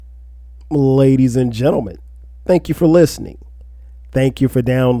Ladies and gentlemen, thank you for listening. Thank you for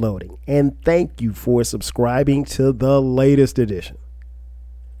downloading. And thank you for subscribing to the latest edition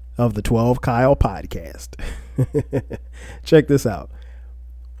of the 12 Kyle podcast. Check this out.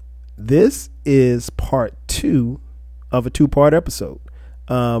 This is part 2 of a 2-part episode.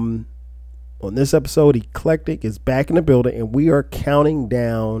 On this episode, Eclectik is back in the building, and we are counting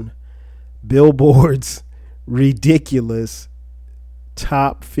down Billboard's ridiculous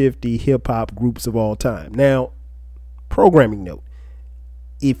top 50 hip-hop groups of all time. Now, programming note,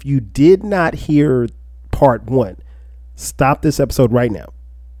 if you did not hear part 1, stop this episode right now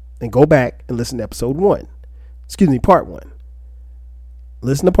and go back and listen to episode 1. Part 1.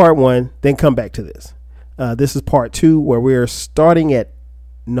 Listen to part 1, then come back to this. This is part 2, where we're starting at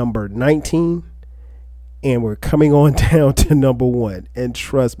number 19 and we're coming on down to number 1. And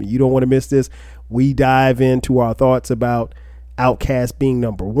trust me, you don't want to miss this. We dive into our thoughts about Outkast being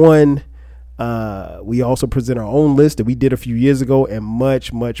number 1. We also present our own list that we did a few years ago and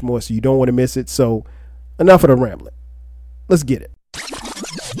much, much more. So you don't want to miss it. So enough of the rambling. Let's get it.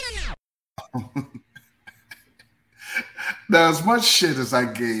 Now, as much shit as I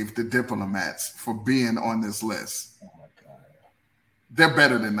gave the Diplomats for being on this list, oh my God, they're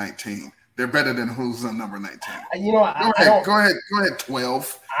better than 19. They're better than who's on number 19. Go ahead,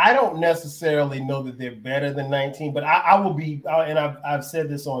 12. I don't necessarily know that they're better than 19, but I will be, and I've said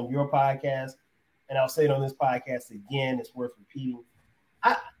this on your podcast, and I'll say it on this podcast again. It's worth repeating.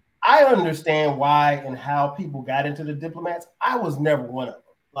 I understand why and how people got into the Diplomats. I was never one of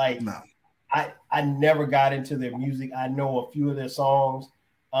them. No. I never got into their music. I know a few of their songs.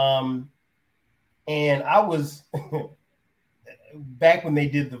 And I was back when they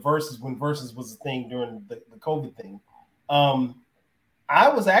did the Verses, when Verses was a thing during the COVID thing. I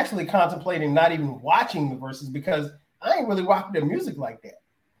was actually contemplating not even watching the Verses because I ain't really rocking their music like that.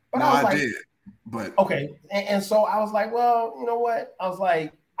 But I did. But okay. And so I was like, well, you know what? I was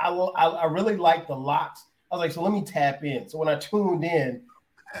like, I really like the locks. I was like, so let me tap in. So when I tuned in,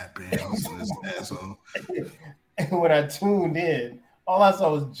 and when I tuned in, all I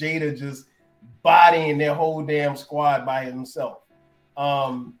saw was Jada just bodying their whole damn squad by himself.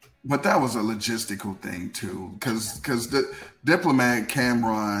 But that was a logistical thing too, because the Diplomat,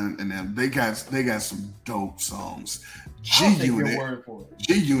 Cameron, and them they got some dope songs. G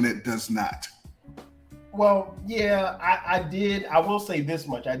Unit does not. Well, yeah, I did. I will say this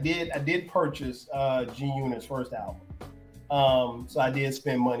much: I did purchase G Unit's first album. So I did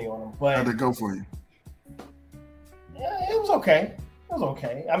spend money on them. But how'd it go for you? Yeah, it was okay. It was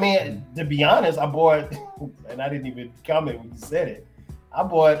okay. I mean, to be honest, I bought, and I didn't even comment when you said it. I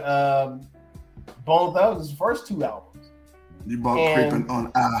bought Bone Thugs' first 2 albums. You bought Creeping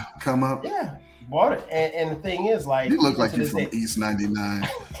on Come Up? Yeah, bought it. And the thing is, like, you look like you're from East 99.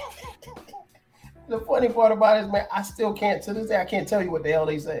 The funny part about it is, man, I still can't, to this day, I can't tell you what the hell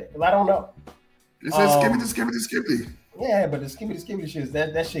they said, because I don't know. It says skippity. Yeah, but the skippity shit,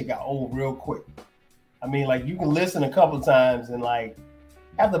 that shit got old real quick. I mean, like, you can listen a couple of times and, like,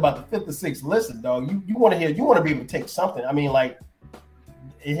 after about the 5th or 6th listen, dog, you want to be able to take something. I mean, like,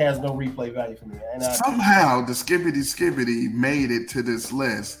 it has no replay value for me. And somehow the skippity made it to this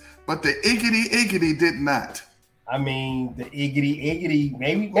list, but the iggity did not. I mean, the iggity,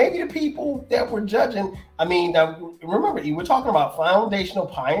 maybe the people that were judging. I mean, remember, we're talking about foundational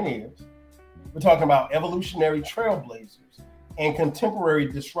pioneers. We're talking about evolutionary trailblazers and contemporary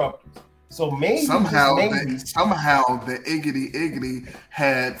disruptors. So maybe somehow the iggity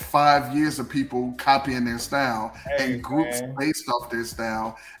had 5 years of people copying their style and groups based off their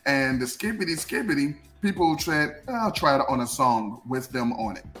style, and the skibbity people said, I'll try it on a song with them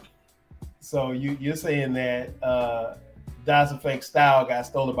on it. So you're saying that Das EFX style got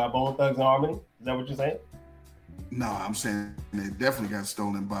stolen by Bone Thugs and Harmony? Is that what you're saying? No, I'm saying they definitely got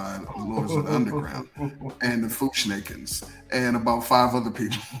stolen by Lords of the Underground and the Fuchsnakens and about 5 other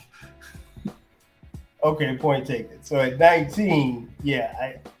people. Okay, point taken. So at 19,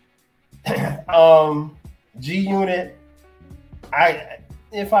 yeah, G Unit.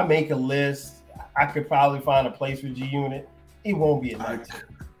 If I make a list, I could probably find a place for G Unit. It won't be a 19.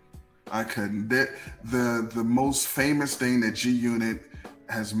 I couldn't. The most famous thing that G Unit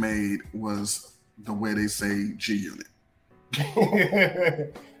has made was the way they say G Unit.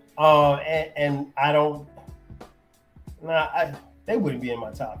 And I don't. They wouldn't be in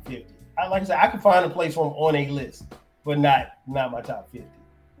my top 50. Like I said, I could find a place for them on a list, but not my top 50.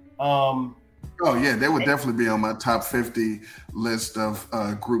 Oh yeah, they would definitely be on my top 50 list of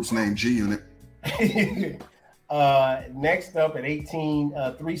groups named G Unit. Next up at 18,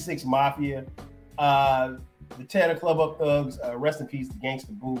 3-6 Mafia, the Cheddar Club Up Thugs, rest in peace, the Gangsta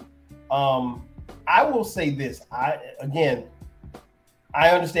Boo. I will say this. I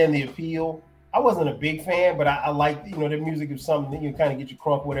understand the appeal. I wasn't a big fan, but I like, their music is something that you kind of get you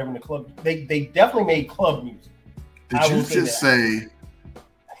crunk, whatever, in the club. They definitely made club music. Did you just say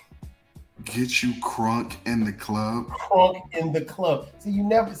get you crunk in the club? Crunk in the club. See,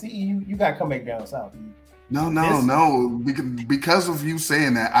 you got to come back down south. No. Because of you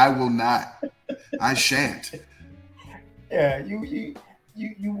saying that, I will not. I shan't. Yeah, you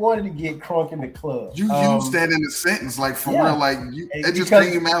wanted to get crunk in the club. You used that in a sentence, like for real, like it just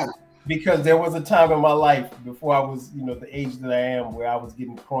came out. Because there was a time in my life before I was, the age that I am, where I was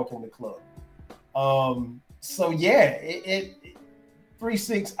getting crunk in the club. So yeah, it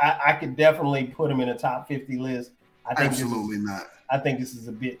 3-6. I could definitely put him in a top 50 list. I think absolutely not. I think this is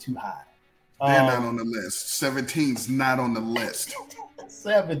a bit too high. They're not on the list. 17's not on the list.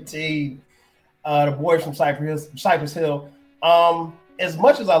 17. The Boys from Cypress Hill. As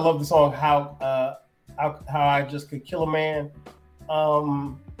much as I love the song How I Just Could Kill a Man,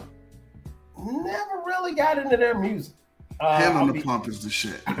 never really got into their music. Hand on the Pump is the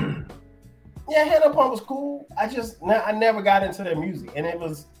shit. Yeah, Hand on the Pump was cool. I never got into their music, and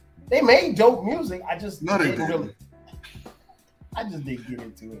they made dope music. I just didn't get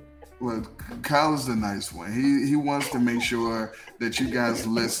into it. Well, Kyle is the nice one. He wants to make sure that you guys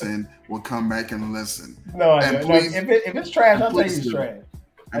listen. Will come back and listen. Please, if it's trash, I'll tell you it's trash.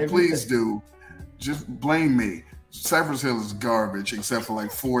 And please do. Just blame me. Cypress Hill is garbage except for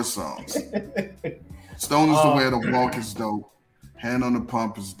like 4 songs. Stone is the Way to Walk is dope. Hand on the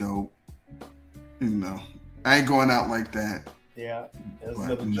Pump is dope. I ain't going out like that. Yeah, that's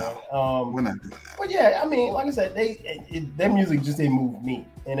but no, we're not doing that. But yeah, I mean, like I said, their music just didn't move me,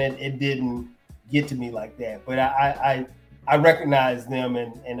 and it didn't get to me like that. But I recognize them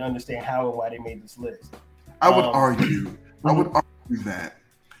and understand how and why they made this list. I would argue that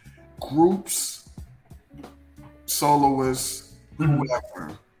groups, soloists,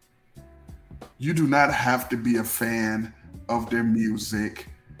 whoever, you do not have to be a fan of their music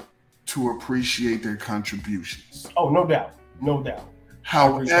to appreciate their contributions. Oh, no doubt.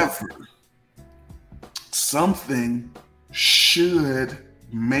 However, something should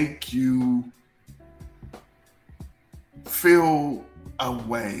make you feel a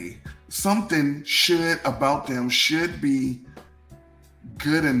way. Something about them should be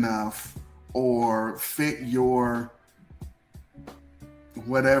good enough or fit your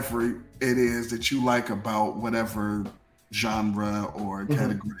whatever it is that you like about whatever genre or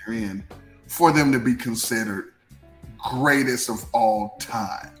category you're in, for them to be considered greatest of all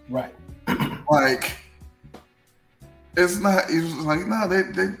time. Right. Like, it's like, no,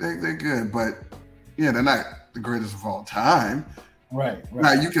 they're good, but yeah, they're not the greatest of all time. Right.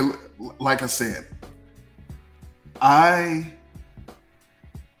 Now you can, like I said, I'm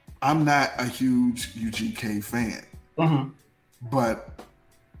not a huge UGK fan, but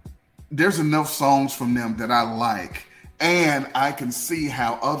there's enough songs from them that I like, and I can see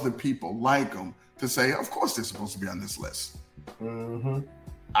how other people like them to say, of course, they're supposed to be on this list.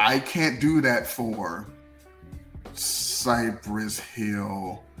 I can't do that for Cypress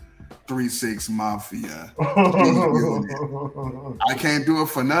Hill, 3-6 Mafia. I can't do it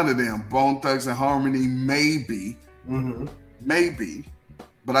for none of them. Bone Thugs and Harmony, maybe,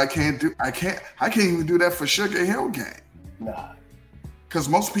 but I can't even do that for Sugar Hill Gang. Nah, because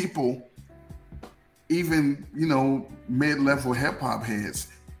most people, even mid-level hip hop heads,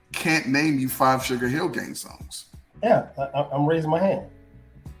 can't name you 5 Sugar Hill Gang songs. Yeah, I'm raising my hand.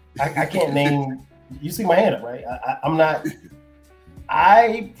 I can't name. You see my hand up, right? I'm not.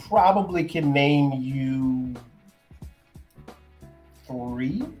 I probably can name you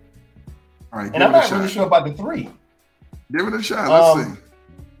 3. All right, and I'm not really sure about the 3. Give it a shot. Let's see.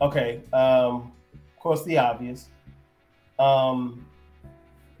 Okay. Of course, the obvious.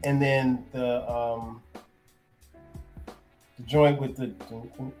 And then the joint with the.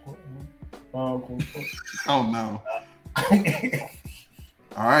 Oh no.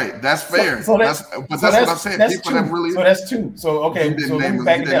 All right, that's fair. That's what I'm saying. People that really. So that's 2. So okay. You didn't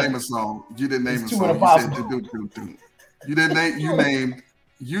name a song. You didn't name a song. You said You didn't name.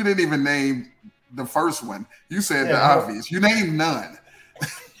 You didn't even name the first one. You said the obvious. You named none.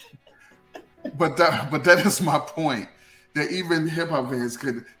 But that is my point. That even hip hop fans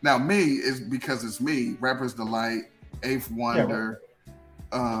could. Now me is because it's me. Rapper's Delight, Eighth Wonder,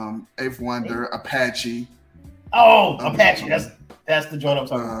 Apache. Oh, Apache. That's the joint I'm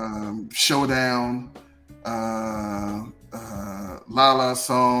talking about. Showdown, Lala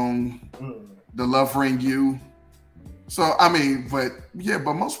Song, The Love Ring You. So I mean, but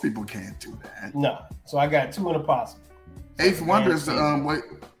most people can't do that. No. So I got 2 in a possible. Eighth Wonder is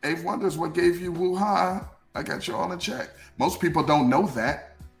Eighth Wonder is what gave you Woo Ha. I got you all in check. Most people don't know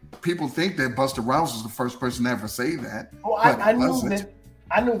that. People think that Busta Rhymes was the first person to ever say that. Well, I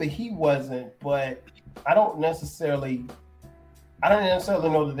knew that he wasn't, but I don't necessarily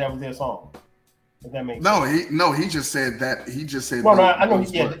know that was their song. If that makes sense. He just said that. He just said. No, I know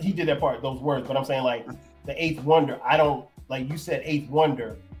he did that part, those words, but I'm saying like the Eighth Wonder. I don't like you said Eighth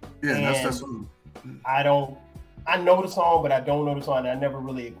Wonder. Yeah, that's I know the song, but I don't know the song. And I never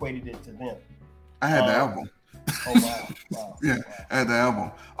really equated it to them. I had the album. Oh wow. Yeah, I had the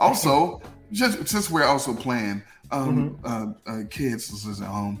album. Also, just since we're also playing, kids this is at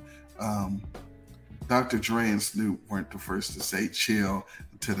home. Dr. Dre and Snoop weren't the first to say chill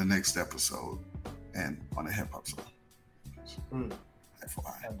to the next episode and on a hip hop song.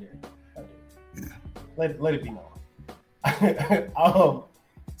 FYI. I did. Yeah. Let it be known.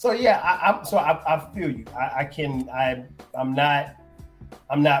 So yeah, I feel you.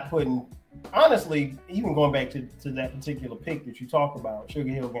 I'm not putting, honestly, even going back to that particular pick that you talked about,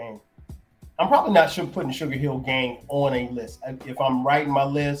 Sugar Hill Gang. I'm probably not putting Sugar Hill Gang on a list. If I'm writing my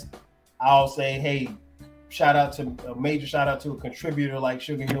list, I'll say, hey, a major shout out to a contributor like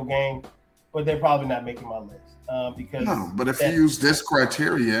Sugar Hill Gang, but they're probably not making my list because. No, but if you use this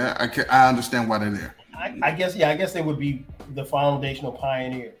criteria, I understand why they're there. I guess they would be the foundational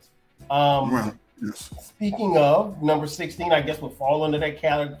pioneers. Right. Yes. Speaking of number 16, I guess would fall under that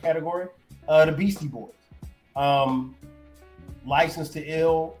category. The Beastie Boys. License to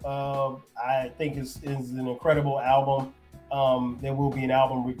Ill, I think is an incredible album. There will be an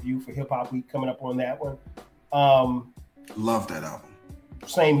album review for Hip Hop Week coming up on that one. Love that album.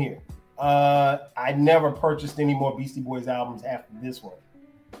 Same here. I never purchased any more Beastie Boys albums after this one.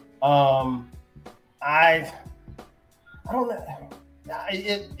 I don't know.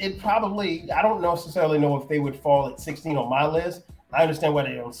 It probably, I don't necessarily know if they would fall at 16 on my list. I understand why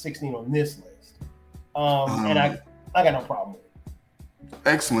they're on 16 on this list. And I got no problem with it.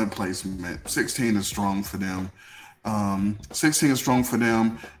 Excellent placement. 16 is strong for them. 16 is strong for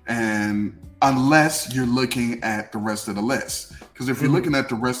them, and unless you're looking at the rest of the list. Because if you're looking at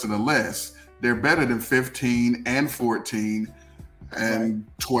the rest of the list, they're better than 15 and 14 and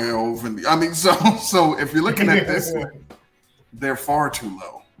 12. And I mean, so if you're looking at this, they're far too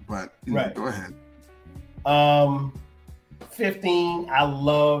low. But go ahead. 15, I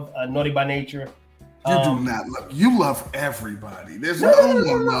love Naughty by Nature. You do not love. You love everybody. There's no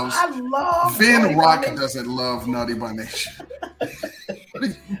one loves. I love. Finn Rock doesn't love Naughty by Nature.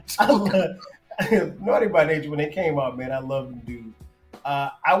 Naughty by Nature, when they came out, man, I love them, dude.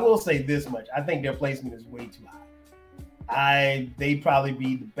 I will say this much: I think their placement is way too high. They probably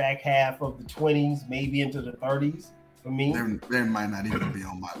be the back half of the 20s, maybe into the 30s for me. They might not even be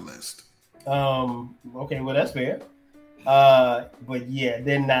on my list. Okay, well that's fair. But yeah,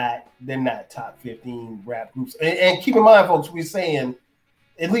 they're not top 15 rap groups. And keep in mind, folks, we're saying,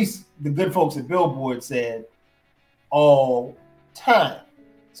 at least the good folks at Billboard said all time.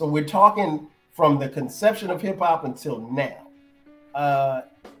 So we're talking from the conception of hip hop until now.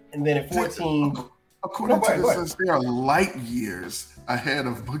 And then at 14, according to this list, they are light years ahead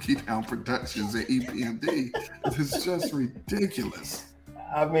of Boogie Down Productions and EPMD. It's just ridiculous.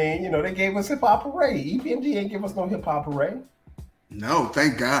 I mean, they gave us Hip Hop Parade. EPMD ain't give us no Hip Hop Parade. No,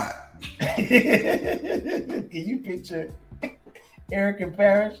 thank God. Can you picture Eric and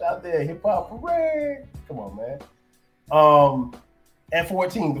Parrish out there, Hip Hop Parade? Come on, man. At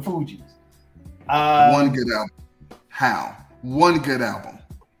 14, the Fugees. One good album. How? One good album.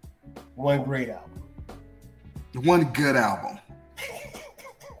 One great album. One good album.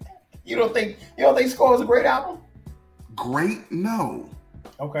 You don't think Score is a great album? Great? No.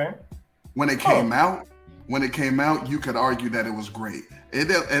 Okay. When it came out, you could argue that it was great. It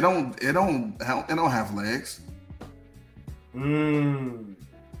don't have legs. When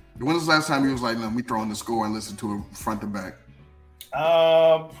was the last time you was like, let me throw in the score and listen to it front to back?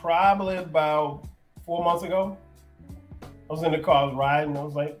 Probably about 4 months ago. I was in the car, I was riding, I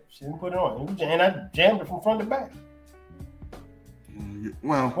was like, she didn't put it on. And I jammed it from front to back.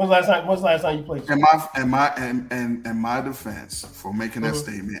 Well, when's the last time you played? In my defense for making that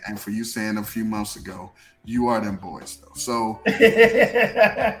statement and for you saying a few months ago, you are them boys though. So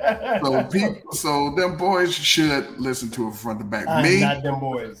so them boys should listen to it front to back. Not them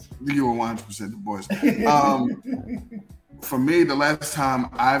boys. You were 100% the boys. For me, the last time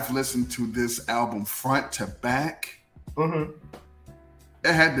I've listened to this album front to back, it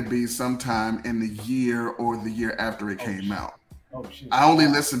had to be sometime in the year or the year after it came out. Oh shit! I only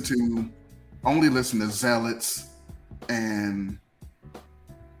listen to Zealots and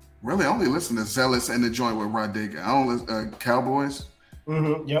Really, I only listen to Zealots and the joint with Rodriguez. I don't listen Cowboys.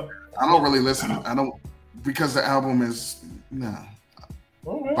 Mm-hmm. Yep. I don't really listen. I don't because the album is no.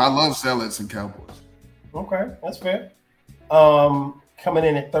 Okay. But I love Zealots and Cowboys. Okay, that's fair. Coming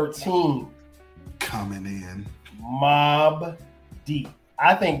in at 13. Coming in. Mobb Deep.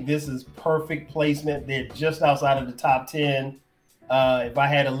 I think this is perfect placement. They're just outside of the top 10. If I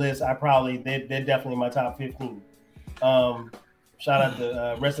had a list, they're definitely my top 15. Shout out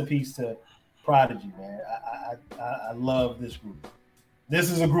to rest in peace to Prodigy, man. I love this group. This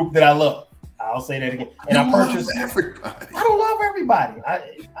is a group that I love. I'll say that again. And I purchased everybody. I don't love everybody.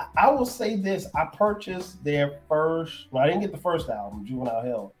 I will say this. I purchased their first. Well, I didn't get the first album, Juvenile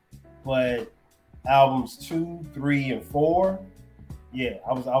Hell, but albums 2, 3, and 4. Yeah,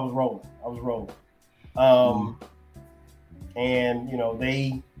 I was rolling. And you know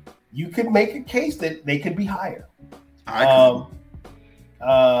you could make a case that they could be higher. And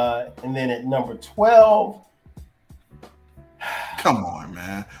then at number 12. Come on,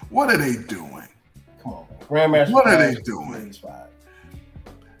 man. What are they doing? Come on, man. Grandmaster. What are they doing?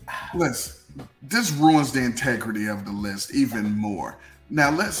 Listen, this ruins the integrity of the list even more.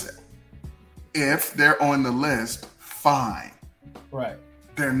 Now, listen. If they're on the list, fine. Right.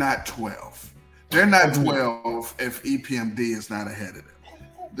 They're not 12. They're not 12 if EPMD is not ahead of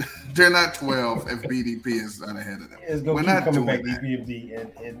them. They're not 12 if BDP is not ahead of them. We're not coming back that. EPMD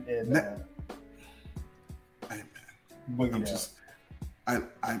and hey man,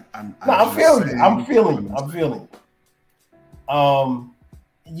 I'm feeling.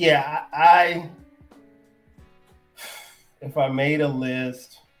 Yeah, I if I made a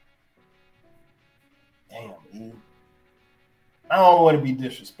list, damn, I don't want to be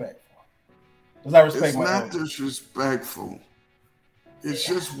disrespectful. Because I respect my It's not disrespectful. It's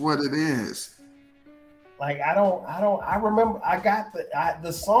just what it is. Like I remember I got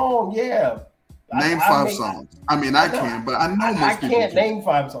the song, yeah. Name 5 songs. I mean, I can, but I know most people can't name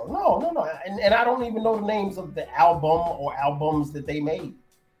 5 songs. No. And I don't even know the names of the album or albums that they made.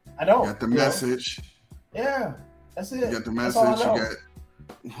 I don't. You got the message. Yeah, that's it. You got the message. You got.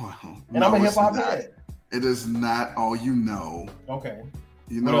 Well, and I'm a hip hop head. It is not all you know. Okay.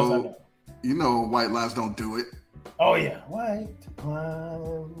 You know. You know, White Lies Don't Do It. Oh yeah, White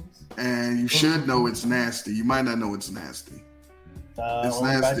Lies. And you should know it's nasty. You might not know it's nasty. It's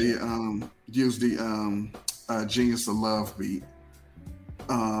nasty. Use the Genius of Love beat.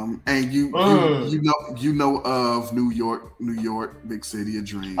 And you know of New York, Big City of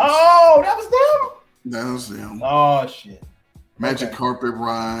Dreams. Oh, that was them. Oh shit. Magic Carpet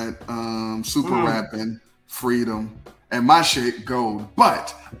Ride, Super Rapping, Freedom, and my shit Gold.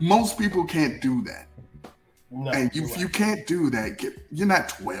 But most people can't do that. No, and if you can't do that, you're not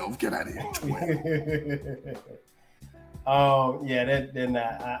 12. Get out of here, 12. Yeah, then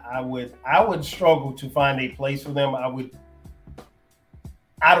I would struggle to find a place for them. I would,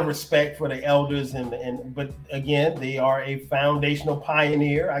 out of respect for the elders but again, they are a foundational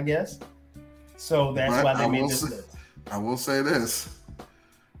pioneer, I guess. So that's why they made this list. I will say this: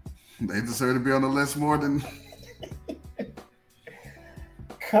 they deserve to be on the list more than.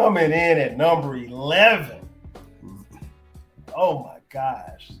 Coming in at number 11. Oh my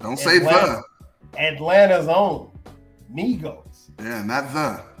gosh! Don't say the. Atlanta's own Migos. Yeah, not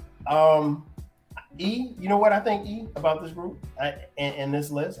the. You know what I think, about this group and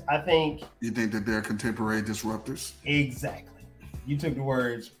this list? I think. You think that they're contemporary disruptors? Exactly. You took the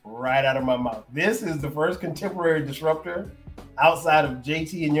words right out of my mouth. This is the first contemporary disruptor outside of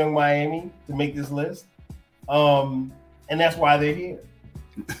JT and Young Miami to make this list. And that's why they're here.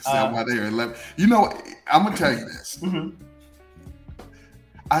 That's not why they're 11. You know, I'm gonna tell you this. Mm-hmm.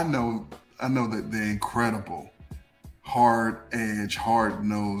 I know that the incredible, hard-edge,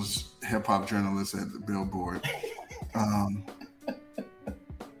 hard-nosed hip-hop journalists at the Billboard,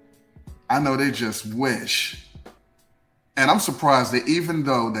 I know they just wish, and I'm surprised that even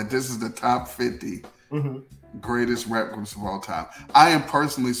though that this is the top 50 greatest rap groups of all time, I am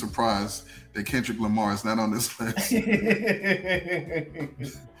personally surprised that Kendrick Lamar is not on this list. Hey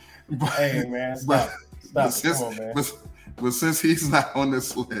man, stop. Come on, man. But since he's not on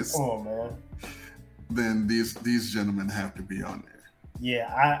this list, come on, man, then these gentlemen have to be on there.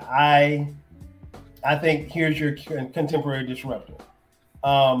 Yeah, I think here's your contemporary disruptor.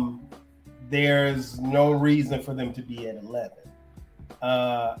 There's no reason for them to be at 11.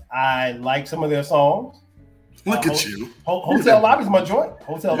 I like some of their songs. Look at you. Hotel Lobby's my joint.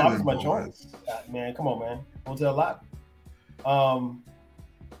 Hotel Lobby's my joint. Man, come on, man. Hotel Lobby.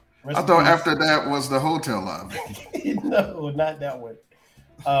 I thought after that was the Hotel Lobby. No, not that one.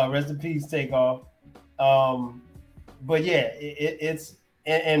 Rest in peace, Takeoff. But yeah, it's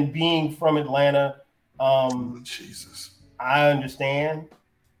and being from Atlanta, Jesus, I understand,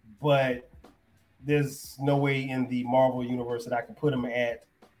 but there's no way in the Marvel universe that I can put them at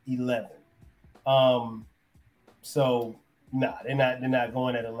 11. So they're not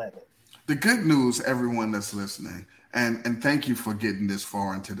going at 11. The good news, everyone that's listening, and thank you for getting this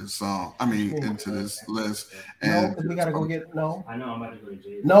far into this song. I mean, into this list. No, because we gotta go get no. I know I'm about to go to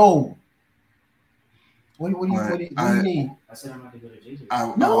Jay-Z. No. What do you need? I said I'm about to go to Jay-Z. I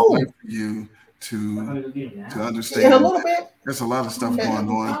would like for you to understand. In a little bit. There's a lot of stuff going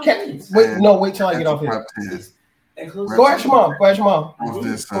on. Wait till I get off here. Go ask your mom. Of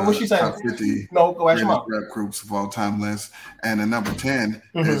this what she saying? top 50 go ask your mom. rap groups of all time list, and the number 10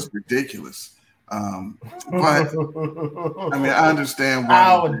 is ridiculous. But I mean, I understand why.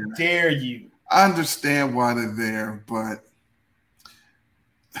 How dare you? I understand why they're there, but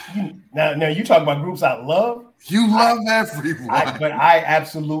now you talk about groups I love. You love everyone, but I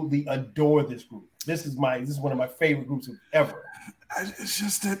absolutely adore this group. This is one of my favorite groups ever. It's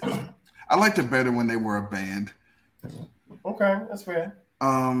just that I liked it better when they were a band. Okay, that's fair.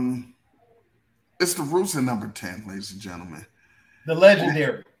 It's the Roots at number 10, ladies and gentlemen. The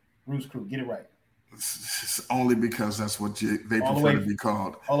legendary Roots crew. Get it right. It's only because that's what they prefer to be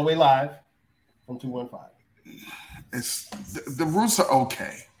called. All the way live from 215. It's the Roots are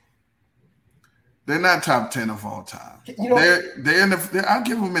okay. They're not top 10 of all time. They're in the. I'll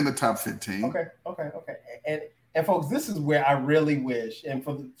give them in the top 15. Okay. And folks, this is where I really wish. And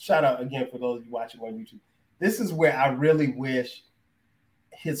shout out again for those of you watching on YouTube. This is where I really wish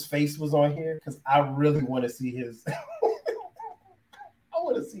his face was on here because I really want to see his. I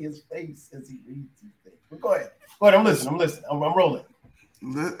want to see his face as he reads these things. But go ahead. I'm listening. I'm rolling.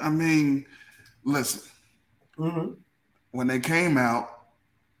 I mean, listen. Mm-hmm. When they came out,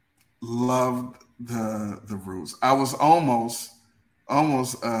 loved the Roots. I was almost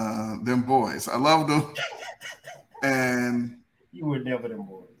them boys. I loved them. And you were never them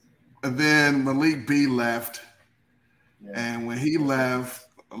boys. And then Malik B left. Yeah. And when he left,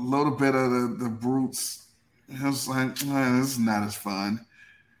 a little bit of the Roots, I was like, man, this is not as fun.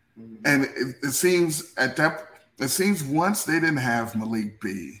 Mm-hmm. And it seems once they didn't have Malik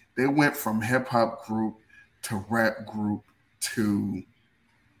B, they went from hip hop group to rap group to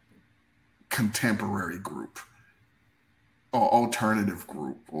contemporary group or alternative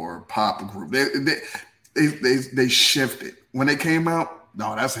group or pop group. They shifted. When they came out,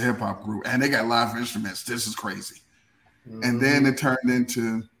 no, that's a hip hop group and they got live instruments. This is crazy. Mm-hmm. And then it turned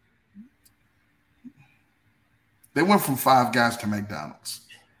into, they went from Five Guys to McDonald's.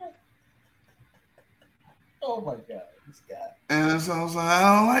 Oh my God, this guy. And so I was like, I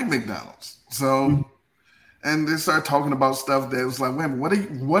don't like McDonald's. So, and they started talking about stuff that was like, wait a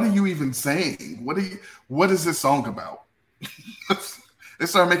minute, what are you even saying? What is this song about? They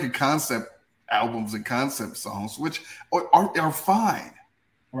started making concept albums and concept songs, which are fine.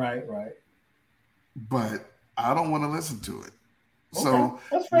 Right. But I don't want to listen to it. Okay, so,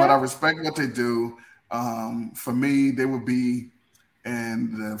 but I respect what they do. For me, they would be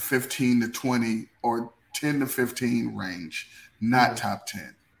in the 15 to 20 or 10 to 15 range, not top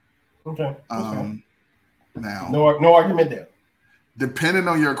 10. Okay. Now, no argument there. Depending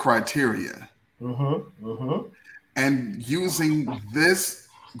on your criteria, and using this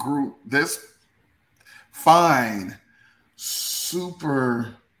group, this fine,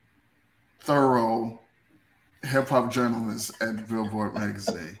 super thorough hip hop journalists at Billboard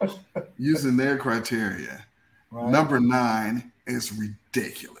magazine, using their criteria, number 9 is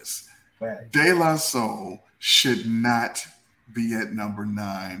ridiculous. Right. De La Soul should not be at number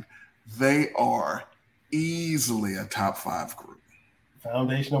 9. They are easily a top 5 group.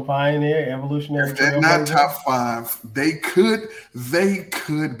 Foundational pioneer, evolutionary. If they're not top 5, they could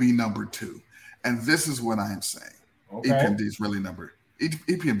be number 2. And this is what I am saying. Okay. EPMD is really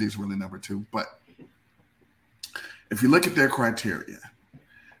number 2. But if you look at their criteria,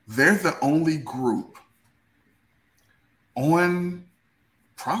 they're the only group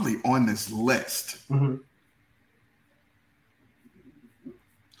probably on this list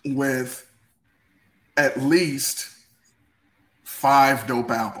with at least 5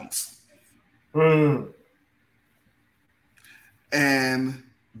 dope albums. And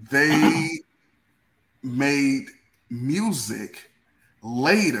they made music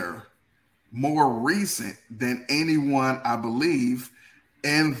later, more recent than anyone, I believe,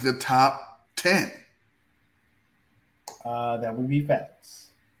 in the top 10. That would be facts.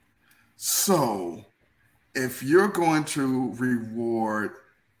 So if you're going to reward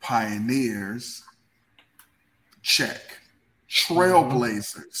pioneers, check.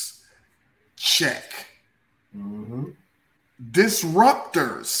 Trailblazers, check.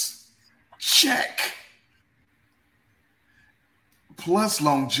 Disruptors, check. Plus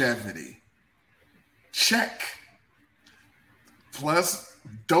longevity, check. Plus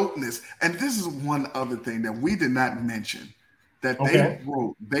dopeness. And this is one other thing that we did not mention that they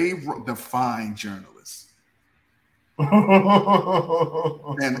wrote define journalists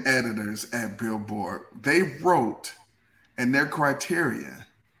and editors at Billboard. They wrote in their criteria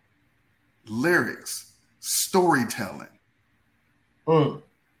lyrics, storytelling.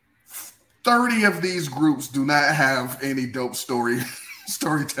 30 of these groups do not have any dope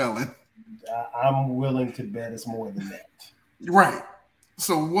storytelling. I'm willing to bet it's more than that. Right.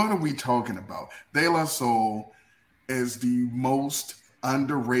 So what are we talking about? De La Soul is the most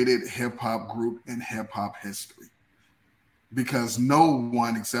underrated hip-hop group in hip-hop history because no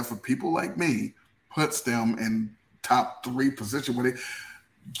one except for people like me puts them in top 3 position where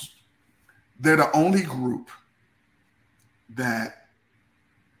they're the only group that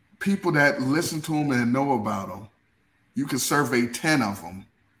people that listen to them and know about them, you can survey 10 of them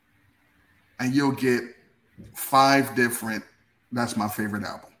and you'll get 5 different, that's my favorite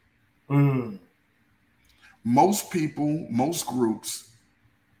album. Most people, most groups,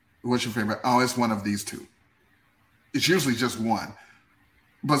 what's your favorite? Oh, it's one of these 2. It's usually just one.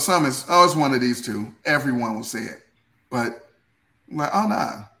 But some is, it's one of these 2. Everyone will say it. But like, oh,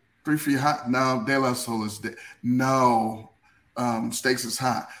 nah, 3 Feet Hot. No, De La Soul is dead. No. Stakes is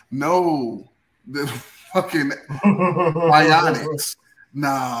Hot. No, the fucking Bionics.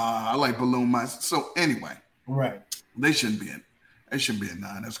 Nah, I like Balloon Mice. So anyway, right? They shouldn't be in. They should be in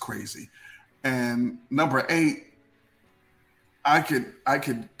 9. That's crazy. And number 8, I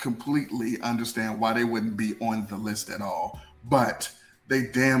could completely understand why they wouldn't be on the list at all. But they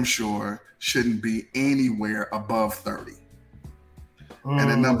damn sure shouldn't be anywhere above 30. And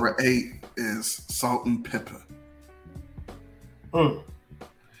then number 8 is Salt and Pepper.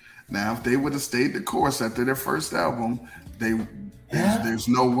 Now, if they would have stayed the course after their first album, there's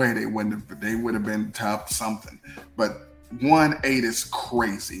no way they would have been top something. But 1, 8 is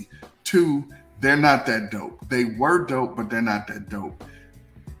crazy. 2, they're not that dope. They were dope, but they're not that dope.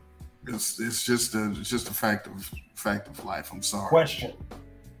 It's just a fact of life. I'm sorry. Question.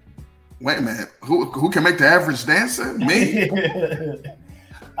 Wait a minute. Who can make the average dancer? Me?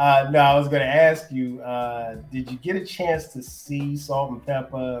 No, I was going to ask you, did you get a chance to see Salt and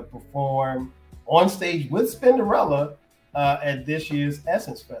Pepper perform on stage with Spinderella at this year's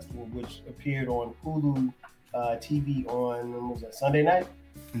Essence Festival, which appeared on Hulu TV on, when was that, Sunday night?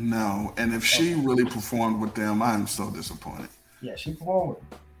 No, and if she really performed with them, I'm so disappointed. Yeah, she performed with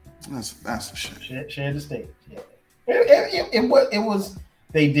them. That's a shame. Shared the stage. Yeah, it was.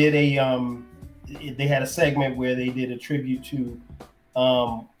 They did they had a segment where they did a tribute to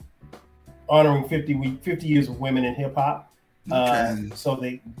honoring 50 years of women in hip hop. Okay. So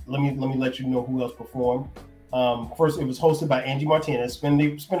let me let you know who else performed. First, it was hosted by Angie Martinez.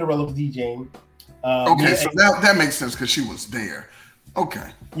 Spinderella was DJing. Okay, so that makes sense because she was there.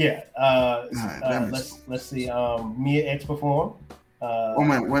 Okay. Yeah. Let's see. Mia X performed. Wait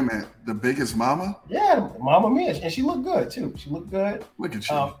a minute. The Biggest Mama? Yeah, Mama Mia, and she looked good too. She looked good. Look at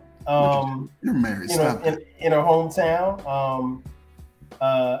you. You're married. Stop it. In her hometown.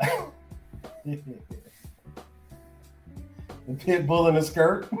 The pit bull in a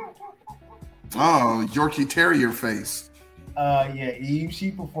skirt. Oh, Yorkie Terrier face. Yeah, Eve, she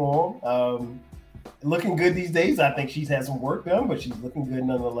performed. Looking good these days. I think she's had some work done, but she's looking good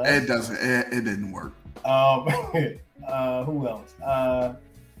nonetheless. It didn't work. Who else?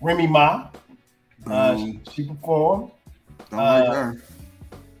 Remy Ma. She performed. Don't like her.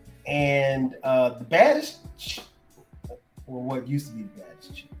 And the baddest, or what used to be the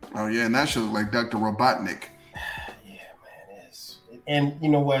baddest chick. Oh yeah, and that should look like Dr. Robotnik. Yeah, man. And you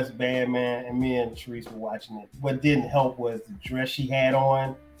know what's bad, man? And me and Therese were watching it. What didn't help was the dress she had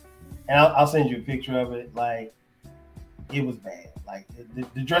on. And I'll send you a picture of it. Like, it was bad. Like,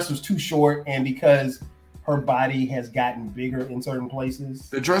 the dress was too short, and because her body has gotten bigger in certain places.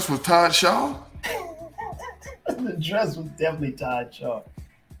 The dress was Todd Shaw? The dress was definitely Todd Shaw.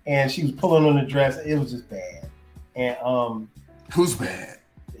 And she was pulling on the dress. It was just bad. And who's bad?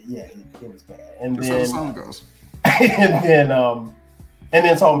 Yeah, it was bad. And that's then how the song goes. And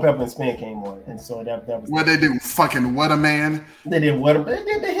then Salt and Pepper and Spin came on, and so that was. What they do? Fucking What a Man. They did What a. They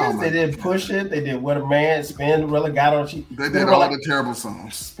did the hits. They did Push It. They did What a Man. Spin really got on. They did all the terrible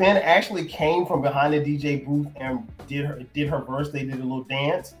songs. Spin actually came from behind the DJ booth and did her verse. They did a little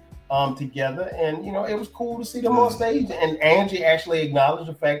dance together, and it was cool to see them on stage. And Angie actually acknowledged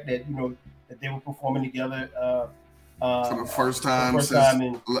the fact that that they were performing together For the first time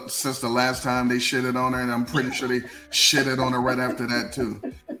since the last time they shitted on her, and I'm pretty sure they shitted on her right after that too.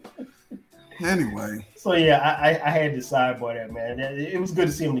 Anyway. So yeah, I had to sidebar that, man. It was good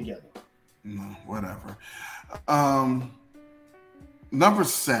to see them together. No, whatever. Number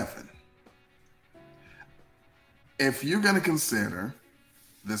 7. If you're gonna consider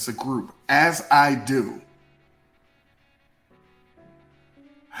this a group, as I do,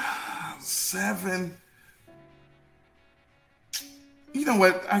 7. You know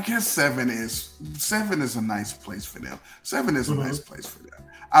what? I guess 7 is a nice place for them. 7 is a nice place for them.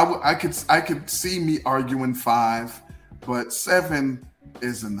 I could see me arguing 5, but 7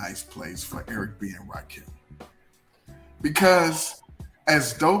 is a nice place for Eric B and Rakim. Because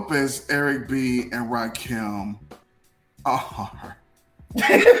as dope as Eric B and Rakim are,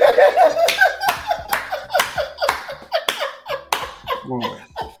 boy.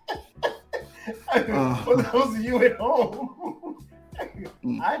 For those of you at home,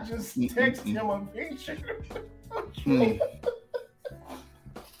 I just texted him a picture.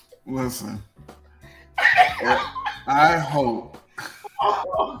 Listen, I hope.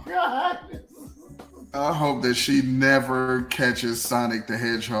 Oh God! I hope that she never catches Sonic the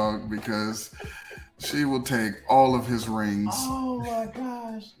Hedgehog, because she will take all of his rings. Oh my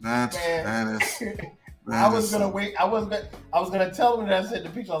gosh! That is. I was gonna wait. I was gonna tell him that I sent the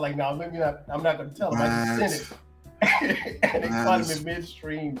picture. I was like, no, maybe not. I'm not gonna tell him. I just sent it, and they caught him in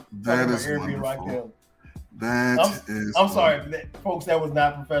midstream. That is wonderful. I'm sorry, folks. That was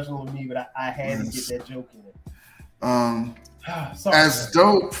not professional of me, but I had to get that joke in it. Sorry, as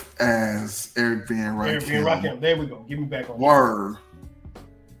dope as Eric B and Rakim, there we go. Give me back on. Were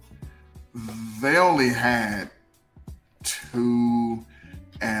they only had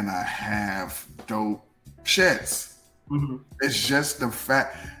 2.5 dope shits. Mm-hmm. It's just the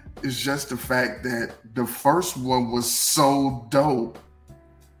fact that the first one was so dope.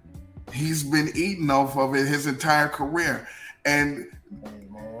 He's been eating off of it his entire career. And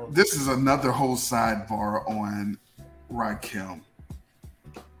this is another whole sidebar on Rakim.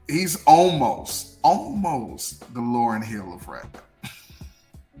 He's almost the Lauryn Hill of rap.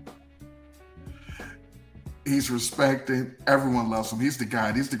 He's respected. Everyone loves him. He's the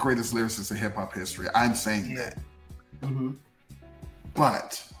guy. He's the greatest lyricist in hip hop history. I'm saying that. Mm-hmm.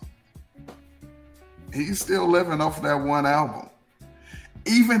 But he's still living off of that one album.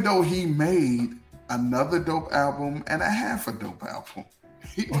 Even though he made another dope album and a half a dope album.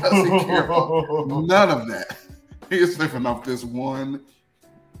 He doesn't care about none of that. He's living off this one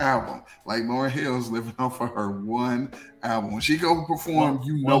album. Like Lauryn Hill's living off of her one album. When she go perform, what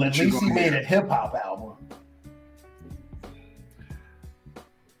you're going to hear. At least he made a hip hop album.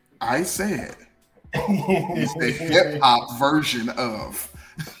 I said it's the hip hop version of.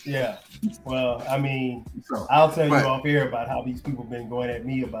 Yeah. Well, I mean, I'll tell you off here about how these people been going at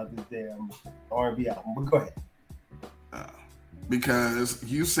me about this damn R&B album. But go ahead. Because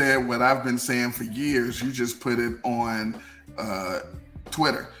you said what I've been saying for years. You just put it on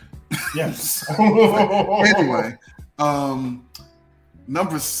Twitter. Yes. Anyway,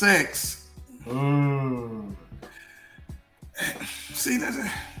 number 6. See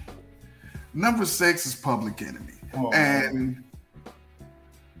that. Number 6 is Public Enemy. And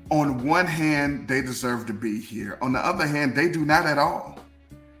on one hand, they deserve to be here. On the other hand, they do not at all.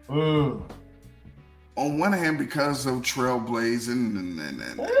 On one hand, because of Trailblazing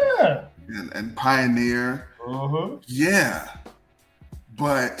and Pioneer. Yeah.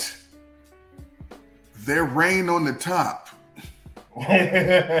 But their reign on the top.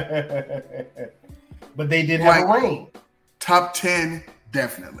 But they did have a reign. Top 10,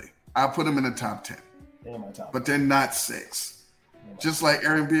 definitely. I put them in the top 10. They're in my top. But they're not 6. Just like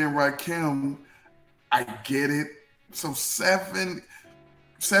Eric B and Rakim, I get it. So 7,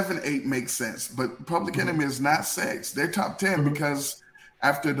 8 makes sense. But Public Enemy is not 6. They're top 10 because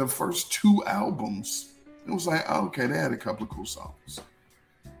after the first 2 albums, it was like, oh, okay, they had a couple of cool songs.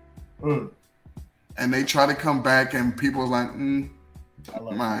 And they try to come back and people are like,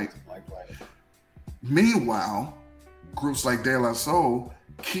 right. Meanwhile, groups like De La Soul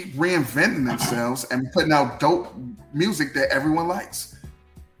keep reinventing themselves and putting out dope music that everyone likes.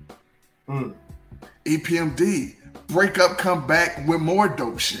 EPMD, break up, come back with more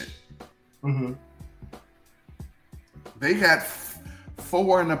dope shit. They got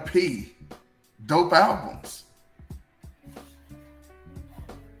 4 and a P dope albums.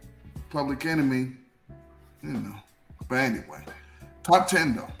 Public Enemy, you know. But anyway, top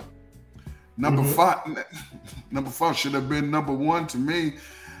 10 though. Number 5 should have been number 1 to me.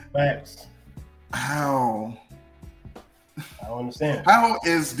 Facts. How? I don't understand. How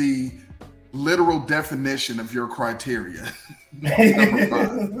is the literal definition of your criteria. Number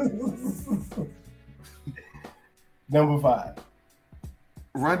 5. Number 5.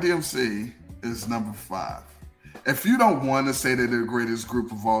 Run DMC is number 5. If you don't want to say they're the greatest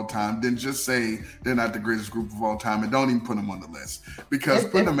group of all time, then just say they're not the greatest group of all time and don't even put them on the list. Because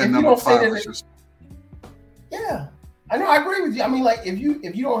putting them in number 5 is just... Yeah. I know, I agree with you. I mean, like, if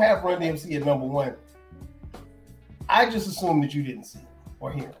you don't have Run DMC at number 1, I just assume that you didn't see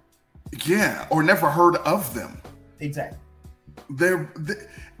or hear. Yeah, or never heard of them. Exactly.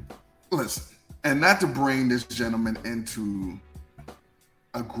 Listen, and not to bring this gentleman into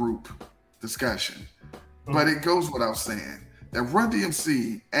a group discussion, but it goes without saying that Run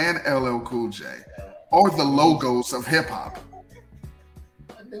DMC and LL Cool J are the logos of hip hop.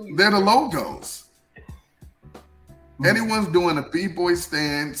 They're the logos. Anyone's doing a b-boy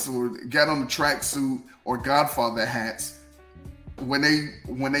stance or got on the tracksuit or Godfather hats when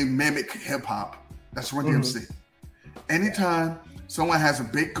they mimic hip hop, that's Run DMC. Anytime someone has a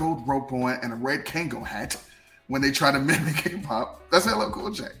big gold rope on and a red Kango hat when they try to mimic hip hop, that's LL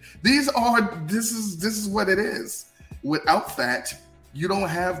Cool J. This is what it is. Without that, you don't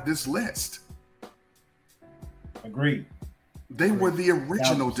have this list. Agreed. They were the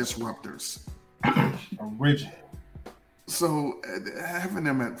original disruptors. Original. So having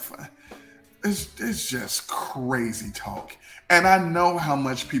them at 5, it's just crazy talk. And I know how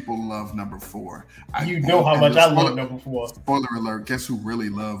much people love number 4. You know how much I love number 4. Spoiler alert, guess who really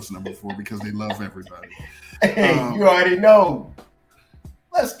loves number 4 because they love everybody. Hey, you already know.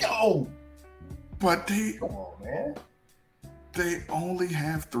 Let's go. But come on, man. They only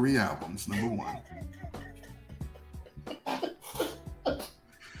have 3 albums, number 1.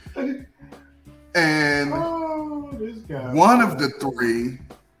 And one of the 3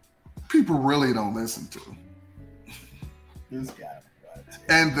 people really don't listen to. This guy.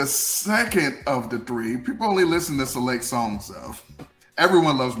 And the second of the 3, people only listen to select songs of.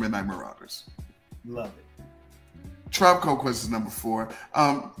 Everyone loves Midnight Marauders. Love it. Tribe Called Quest is number 4.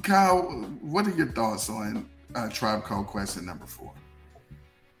 Kyle, what are your thoughts on Tribe Called Quest at number 4?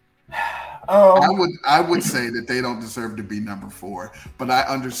 I would say that they don't deserve to be number 4, but I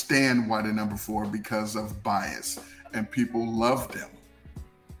understand why they're number 4 because of bias and people love them.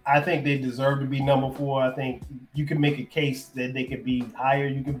 I think they deserve to be number 4. I think you can make a case that they could be higher.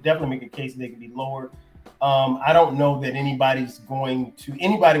 You can definitely make a case that they could be lower. I don't know that anybody with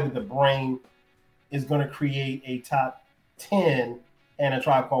a brain is going to create a top 10 and a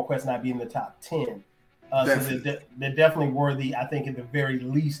Tribe Called Quest not be in the top 10. So they're definitely worthy, I think, at the very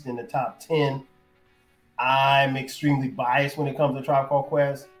least in the top 10. I'm extremely biased when it comes to Tribe Called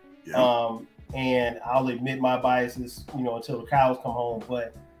Quest. Yeah. And I'll admit my biases, until the cows come home.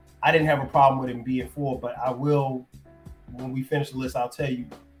 But I didn't have a problem with him being 4, but I will, when we finish the list, I'll tell you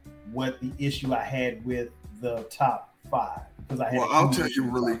what the issue I had with the top 5. I'll tell you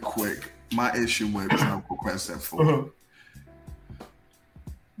really quick my issue with Tribe Called Quest at 4.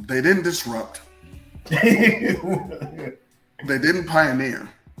 They didn't disrupt. They didn't pioneer.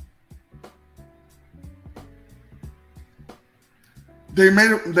 They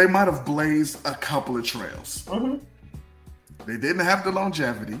might have blazed a couple of trails. They didn't have the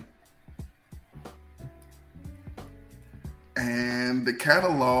longevity. And the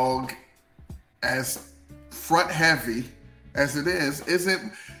catalog, as front heavy as it is,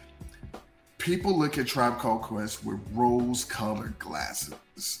 isn't. People look at Tribe Called Quest with rose-colored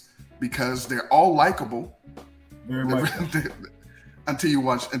glasses because they're all likable. Very much. Until you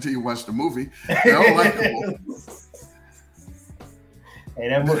watch the movie, they're all likable. Hey,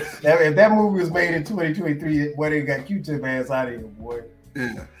 if that movie was made in 2023, boy, they got Q-Tip ass out of here, boy.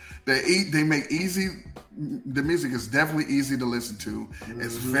 Yeah, they make easy. The music is definitely easy to listen to.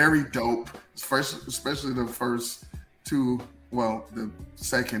 It's very dope. Especially the first 2. Well, the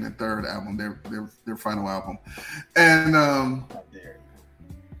second and third album, their final album, and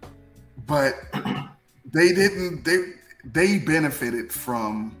but they didn't. They benefited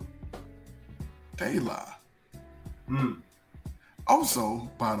from De La. Also,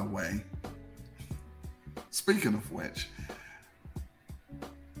 by the way, speaking of which,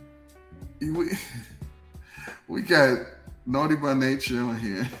 we got Naughty by Nature on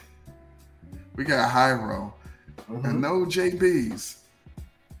here. We got Hyro. And no JBs.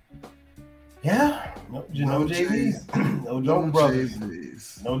 Yeah, no JBs. No Jungle Brothers.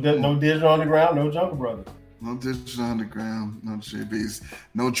 JBs. No Digital Underground, no Jungle Brothers. No Digital Underground, no JBs.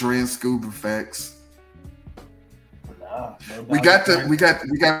 No Dre and Scoob effects. Nah, no we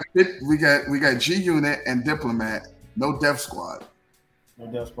got G Unit and Diplomat. No Def Squad. No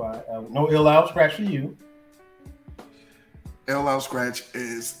Def Squad. No Ill Out Scratch for You. LL Scratch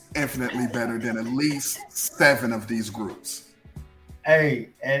is infinitely better than at least 7 of these groups. Hey,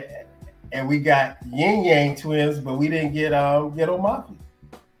 and we got Yin Yang Twins, but we didn't get Ghetto Mafia.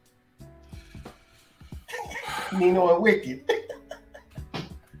 Nino and Wicked.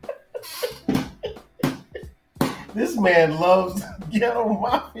 This man loves Ghetto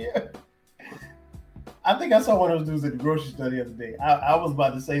Mafia. I think I saw one of those dudes at the grocery store the other day. I was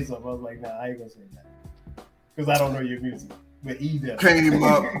about to say something. I was like, nah, I ain't gonna say that. Because I don't know your music. But he does. Came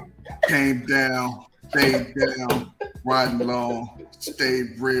up, came down, stayed down, riding long,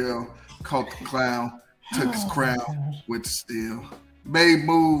 stayed real, caught the clown, took his crown with steel. Made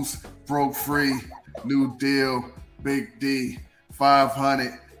moves, broke free, new deal, Big D,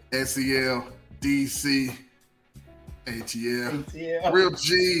 500, SEL, DC, ATL. Real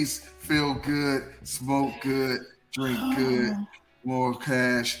G's, feel good, smoke good, drink good, more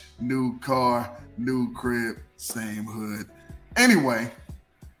cash, new car, new crib, same hood. Anyway,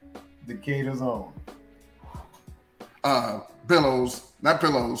 Decatur's own. Billows, not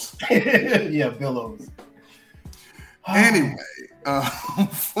pillows. Yeah, Billows. Anyway,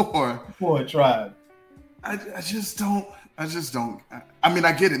 for a Tribe. I just don't. I mean,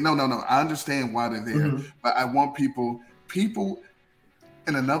 I get it. No. I understand why they're there, but I want people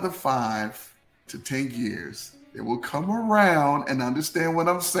in another 5 to 10 years, they will come around and understand what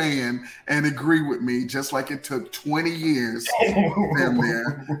I'm saying and agree with me, just like it took 20 years damn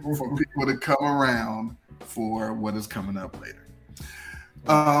near for people to come around for what is coming up later.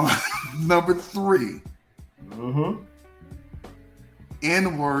 Number 3.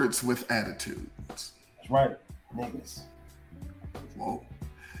 N-words with attitudes. That's right. Niggas. Whoa.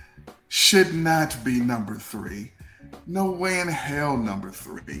 Should not be number 3. No way in hell number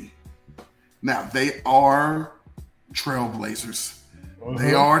 3. Now, they are trailblazers.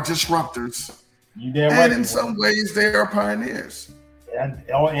 They are disruptors. You damn and right. In some ways, they are pioneers.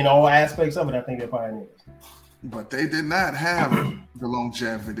 In all aspects of it, I think they're pioneers. But they did not have the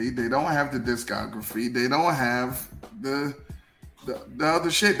longevity. They don't have the discography. They don't have the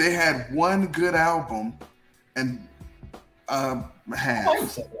other shit. They had one good album and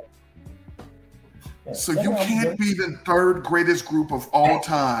half. So you can't be the 3rd greatest group of all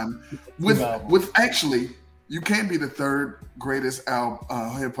time with actually you can't be the 3rd greatest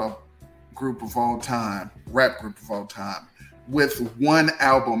hip hop group of all time, rap group of all time, with one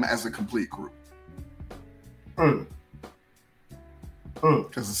album as a complete group.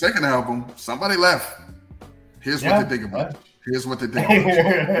 Because the second album, somebody left. Here's what they think about it. Here's what they think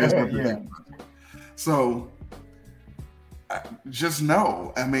about it. So just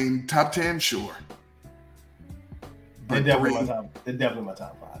know. I mean, top 10, sure. They're definitely my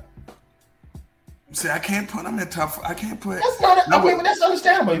top 5. See, I can't put them in top 5. I can't put. That's not. But that's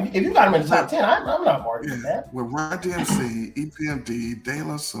understandable. If you got them in the top 10, I'm not arguing with that. With Run DMC, EPMD, De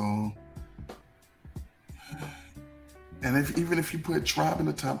La Soul, and even if you put Tribe in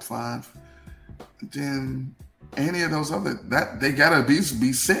the top 5, then any of those other they gotta be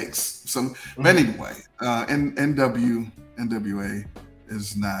 6. But anyway, NWA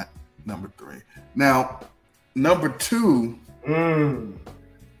is not number 3. Now. Number 2,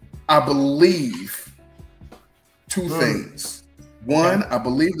 I believe 2 things. One, I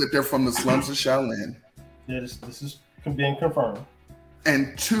believe that they're from the slums of Shaolin. This is being confirmed.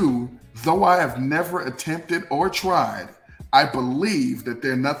 And 2, though I have never attempted or tried, I believe that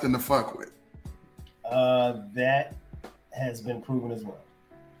they're nothing to fuck with. That has been proven as well.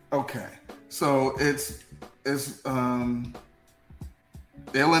 Okay, so it's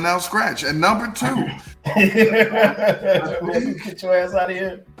Ill and Out Scratch. And number 2. Get your ass out of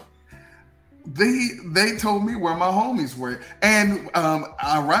here. They told me where my homies were. And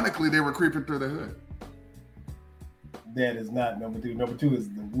ironically, they were creeping through the hood. That is not number 2. Number 2 is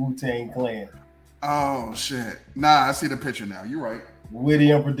the Wu-Tang Clan. Oh, shit. Nah, I see the picture now. You're right.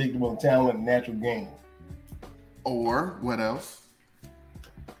 Witty, unpredictable talent, natural game. Or what else?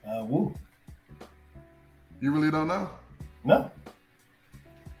 Wu. You really don't know? No.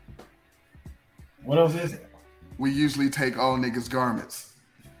 What else is it? We usually take all niggas' garments.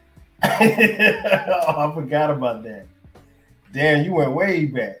 Oh, I forgot about that. Damn, you went way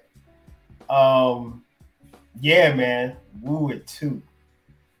back. Yeah, man. Woo at 2.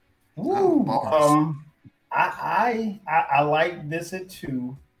 Woo. I like this at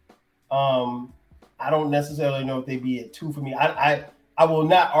 2. I don't necessarily know if they'd be at 2 for me. I will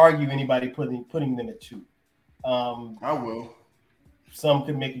not argue anybody putting them at 2. I will. Some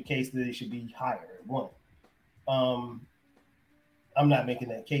could make a case that they should be higher at 1. I'm not making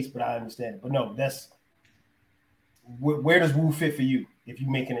that case, but I understand it. But no, that's where does Wu fit for you if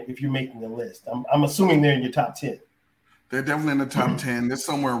you're making the list? I'm assuming they're in your top 10. They're definitely in the top 10. They're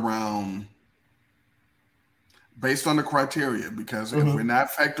somewhere around, based on the criteria, because if we're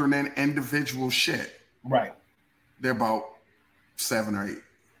not factoring in individual shit, right, they're about 7 or 8.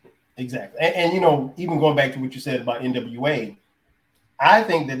 Exactly. And even going back to what you said about NWA, I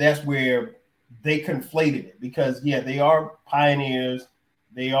think that that's where they conflated it because, yeah, they are pioneers,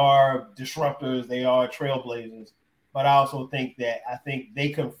 they are disruptors, they are trailblazers. But I also think they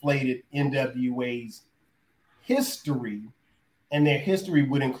conflated NWA's history, and their history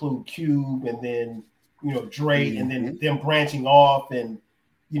would include Cube and then, Dre, and then them branching off and,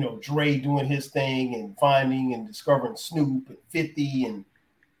 Dre doing his thing and finding and discovering Snoop and 50 and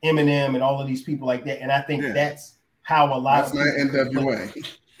Eminem and all of these people like that. And I think that's how a lot of people NWA.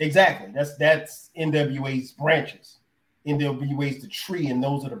 Exactly. That's NWA's branches. NWA's the tree, and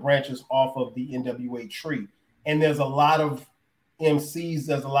those are the branches off of the NWA tree. And there's a lot of MCs,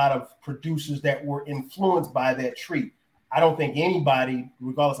 there's a lot of producers that were influenced by that tree. I don't think anybody,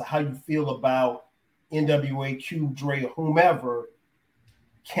 regardless of how you feel about NWA, Cube, Dre, or whomever,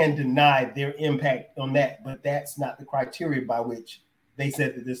 can deny their impact on that. But that's not the criteria by which they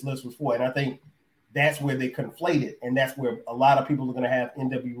said that this list was for. And I think that's where they conflate it. And that's where a lot of people are going to have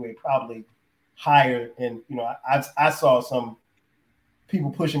NWA probably higher. And, I saw some people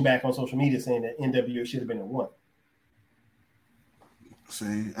pushing back on social media saying that NWA should have been at 1.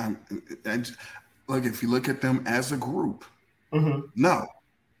 See, look, if you look at them as a group, no.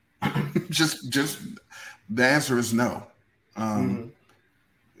 just the answer is no.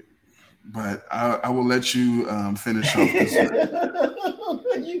 But I will let you finish up this.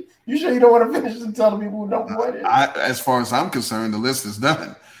 You sure you don't want to finish and tell the people who don't want it? As far as I'm concerned, the list is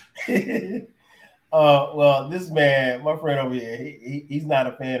done. Well, this man, my friend over here, he's not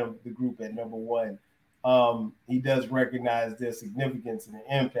a fan of the group at number 1. He does recognize their significance and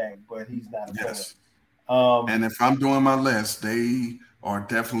the impact, but he's not a fan. And if I'm doing my list, they are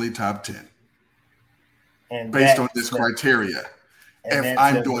definitely top 10. And based on this criteria. If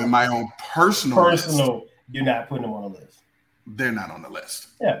I'm doing my own personal list, you're not putting them on the list. They're not on the list.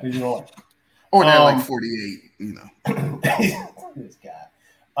 Yeah, because you don't like them. Or they're like 48, This guy.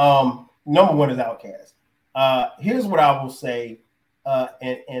 Number 1 is Outkast. Here's what I will say,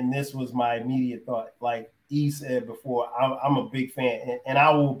 and this was my immediate thought. Like E said before, I'm a big fan, and I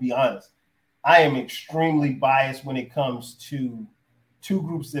will be honest. I am extremely biased when it comes to 2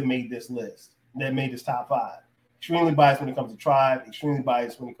 groups that made this list, that made this top 5. Extremely biased when it comes to Tribe, extremely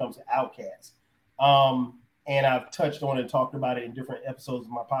biased when it comes to Outkast. And I've touched on it and talked about it in different episodes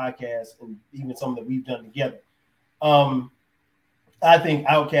of my podcast and even some that we've done together. I think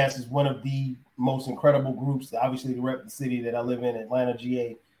Outkast is one of the most incredible groups, obviously to rep the city that I live in, Atlanta,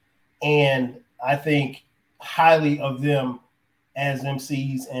 GA. And I think highly of them as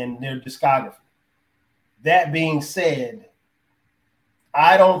MCs and their discography. That being said,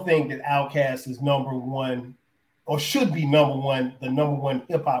 I don't think that Outkast is number 1 or should be number 1, the number 1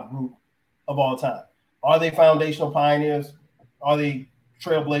 hip hop group of all time. Are they foundational pioneers? Are they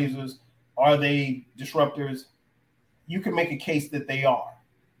trailblazers? Are they disruptors? You can make a case that they are.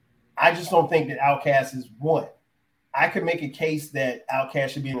 I just don't think that Outkast is 1. I could make a case that Outkast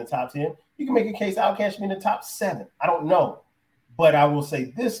should be in the top 10. You can make a case Outkast should be in the top 7. I don't know. But I will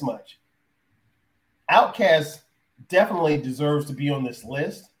say this much. Outkast definitely deserves to be on this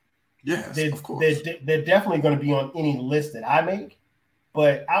list. Yes, of course. They're definitely going to be on any list that I make,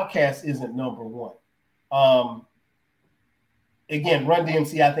 but Outkast isn't number 1. Again, Run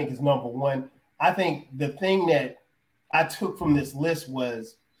DMC I think is number 1. I think the thing that I took from this list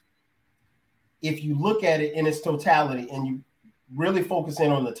was if you look at it in its totality and you really focus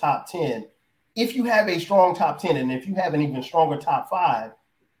in on the top 10, if you have a strong top 10 and if you have an even stronger top 5,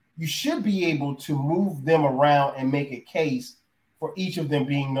 you should be able to move them around and make a case for each of them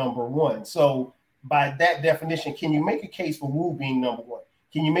being number 1. So by that definition, can you make a case for Wu being number 1?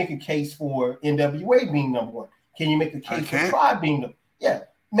 Can you make a case for NWA being number 1? Can you make a case for Tribe being number 1?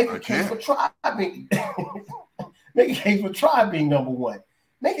 Make a case for Tribe being make a case for Tribe being number 1.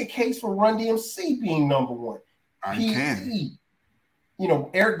 Make a case for Run DMC being number 1. P.E.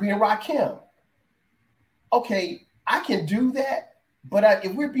 Eric B. and Rakim. Okay, I can do that, but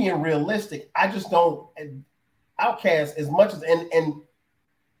if we're being realistic, I just don't. Outkast as much as and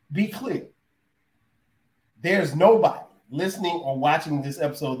be clear, there's nobody listening or watching this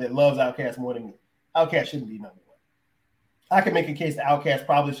episode that loves Outkast more than me. Outkast shouldn't be number 1. I can make a case that Outkast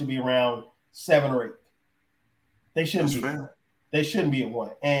probably should be around 7 or 8. They shouldn't be. Fair. They shouldn't be at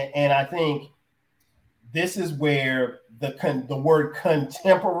 1. And I think this is where the word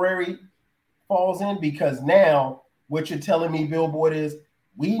contemporary falls in, because now what you're telling me, Billboard, is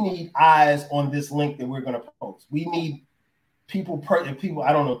we need eyes on this link that we're going to post. We need people,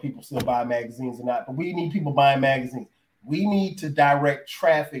 I don't know if people still buy magazines or not, but we need people buying magazines. We need to direct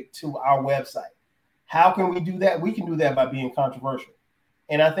traffic to our website. How can we do that? We can do that by being controversial.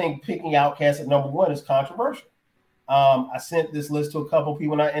 And I think picking Outkast at number one is controversial. I sent this list to a couple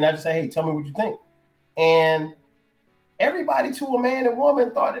people and I just say, hey, tell me what you think. And everybody to a man and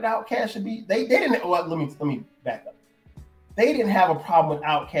woman thought that Outkast should be, they didn't, well, let me back up. They didn't have a problem with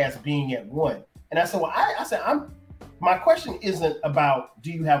Outkast being at one. And I said, well, I said, my question isn't about,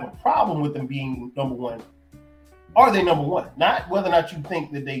 do you have a problem with them being number one? Are they number one? Not whether or not you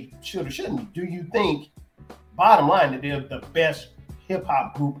think that they should or shouldn't be. Do you think, bottom line, that they're the best hip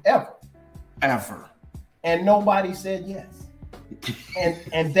hop group ever? Ever. And nobody said yes.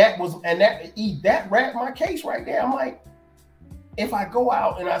 and that wrapped my case right there. I'm like, if I go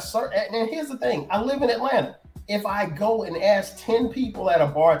out and I search, and here's the thing, I live in Atlanta. If I go and ask 10 people at a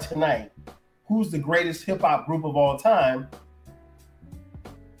bar tonight, who's the greatest hip hop group of all time,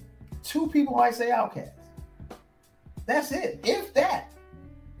 2 people might say Outkast. That's it, if that.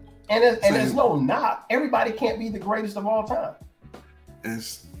 And there's no knock. Everybody can't be the greatest of all time.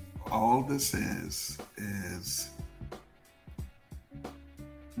 It's all this is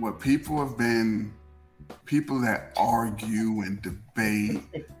what people have been, people that argue and debate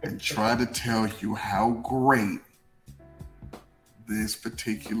and try to tell you how great this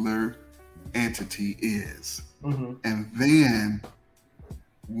particular entity is. Mm-hmm. And then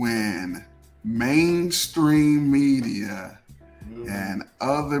when mainstream media and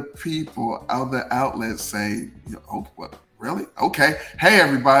other people, other outlets say, oh, what, really? Okay. Hey,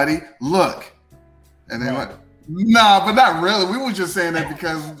 everybody, look. And they're like, nah, but not really. We were just saying that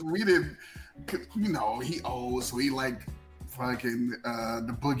because we didn't, he owes, so he like fucking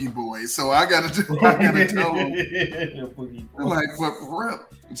the Boogie Boys. So I gotta tell him. Like, what real?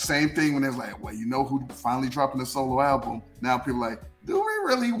 Same thing when it's like, well, who finally dropping a solo album? Now people are like, do we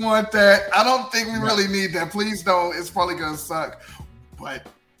really want that? I don't think we really need that. Please don't. It's probably gonna suck. But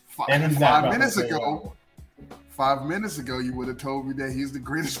 5 minutes ago, 5 minutes ago, you would have told me that he's the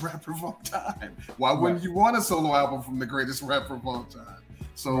greatest rapper of all time. Why wouldn't you want a solo album from the greatest rapper of all time?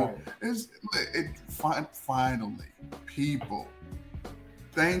 So finally, people,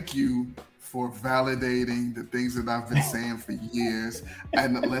 thank you for validating the things that I've been saying for years.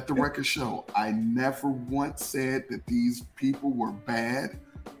 And let the record show, I never once said that these people were bad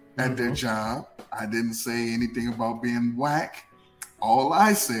at their job. I didn't say anything about being whack. All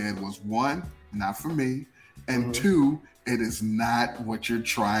I said was, 1, not for me, and 2, it is not what you're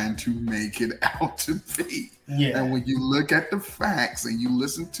trying to make it out to be. Yeah. And when you look at the facts and you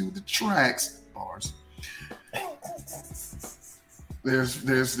listen to the tracks, bars,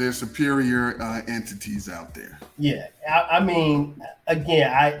 there's superior entities out there. Yeah, I mean,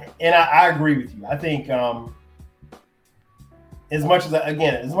 again, I agree with you. I think as much as I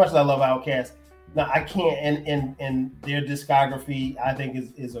love Outkast, now I can't, and their discography I think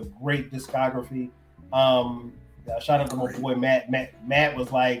is a great discography. Shout out to my boy Matt. Matt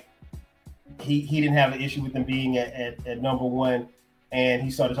was like, he didn't have an issue with them being at number one, and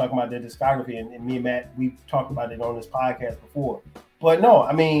he started talking about their discography. And me and Matt, we've talked about it on this podcast before. But no,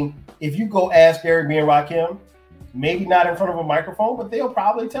 I mean, if you go ask Eric B and Rakim, maybe not in front of a microphone, but they'll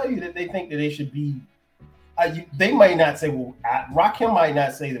probably tell you that they think that they should be. They might not say, well, Rakim might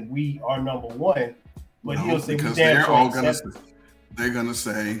not say that we are number one, but he'll say because they're gonna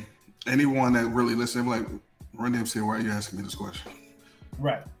say, anyone that really listens, like, Run DMC, why are you asking me this question?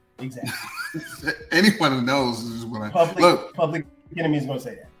 Right, exactly. Anyone who knows is what Public Enemy is gonna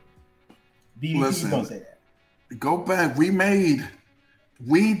say that. BDP is gonna say that. Go back.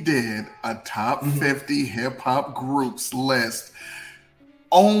 We did a top 50 hip hop groups list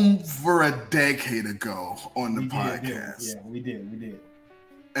over a decade ago on the podcast. Yeah, we did.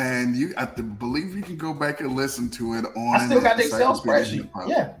 And I believe you can go back and listen to it on. I still got the Excel spreadsheet.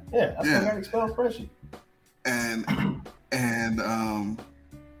 Yeah. I still got the Excel spreadsheet. And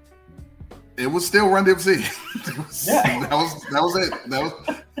it was still Run DMC. That was it.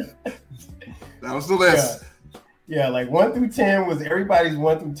 That was the list. Yeah, like 1 through 10 was everybody's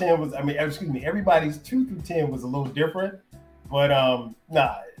 1 through 10 was. Everybody's 2 through 10 was a little different, but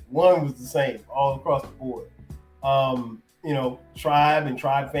 1 was the same all across the board. Tribe and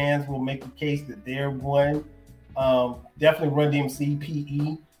Tribe fans will make the case that they're one. Definitely Run DMC,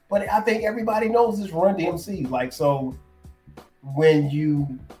 PE, but I think everybody knows it's Run DMC. Like, so when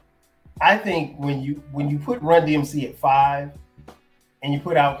you put Run DMC at 5 and you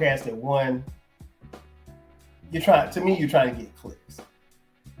put Outkast at 1, you're trying to get clicks,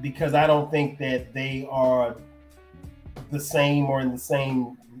 because I don't think that they are the same or in the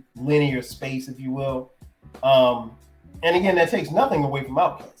same linear space, if you will. And again, that takes nothing away from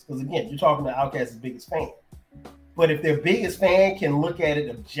Outkast, because again, you're talking to Outkast's biggest fan. But if their biggest fan can look at it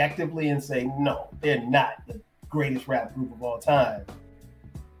objectively and say, no, they're not the greatest rap group of all time,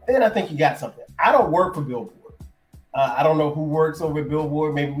 then I think you got something. I don't work for Billboard. I don't know who works over at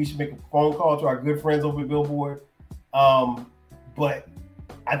Billboard. Maybe we should make a phone call to our good friends over at Billboard. But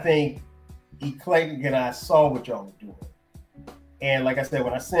I think Eclectik and I saw what y'all were doing. And like I said,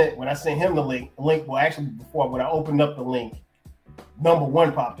 when I sent him the link, well, actually before, when I opened up the link, number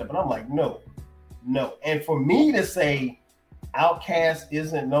one popped up, and I'm like, no. And for me to say Outkast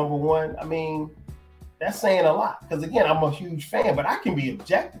isn't number one, I mean, that's saying a lot. Because again, I'm a huge fan, but I can be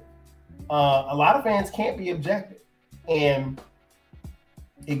objective. A lot of fans can't be objective. And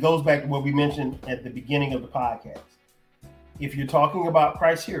it goes back to what we mentioned at the beginning of the podcast. If you're talking about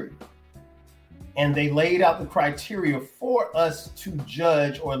criteria, and they laid out the criteria for us to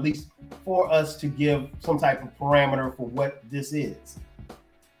judge, or at least for us to give some type of parameter for what this is.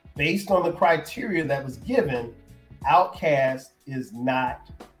 Based on the criteria that was given, Outkast is not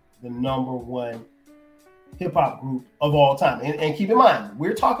the number one hip-hop group of all time. And keep in mind,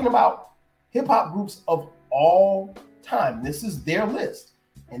 we're talking about hip-hop groups of all time. This is their list.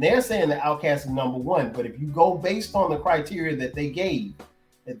 And they're saying that Outkast is number one. But if you go based on the criteria that they gave,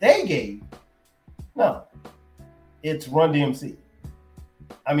 no, it's Run DMC.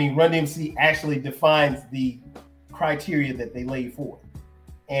 I mean, Run DMC actually defines the criteria that they laid forth.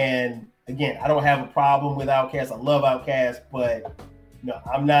 And again, I don't have a problem with Outkast. I love Outkast, but no,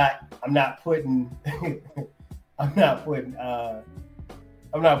 I'm not putting I'm not putting Outkast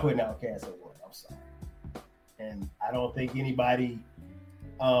at one. I'm sorry. And I don't think anybody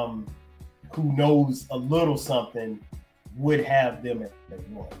who knows a little something would have them at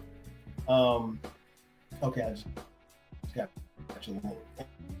one. Okay, I just got you.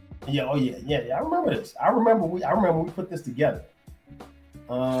 Yeah, I remember this. I remember we put this together.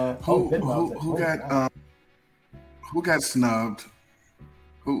 Who got snubbed?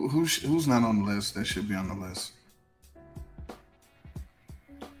 Who's not on the list that should be on the list?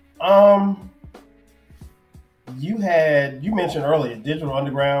 You mentioned earlier Digital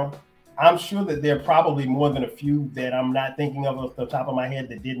Underground. I'm sure that there are probably more than a few that I'm not thinking of off the top of my head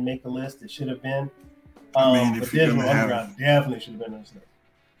that didn't make the list that should have been. But Digital Underground definitely should have been on this list.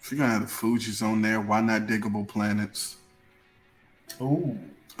 If you're gonna have the Fugees on there, why not Diggable Planets? Ooh.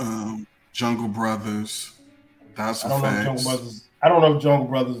 Jungle Brothers, Das I don't know if Jungle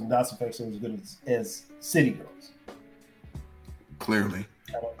Brothers and Das Effects are as good as City Girls. Clearly.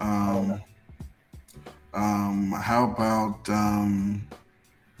 I don't know. How about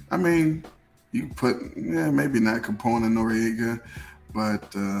I mean, you put maybe not Capone and Noriega,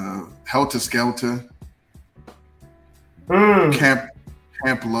 but Helter Skelter, Camp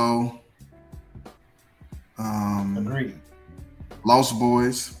Low, agreed. Lost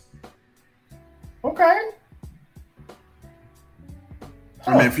Boys. Okay.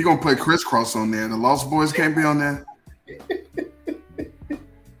 I mean, if you're gonna put Crisscross on there, the Lost Boys can't be on there.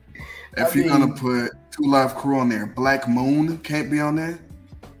 If you're gonna put Two Live Crew on there, Black Moon can't be on there.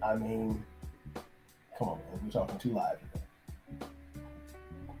 I mean, come on, man. We're talking Two Live.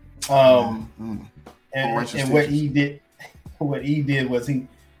 And what he did was he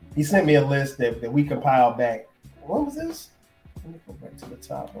sent me a list that we compiled back. What was this? Let me go back to the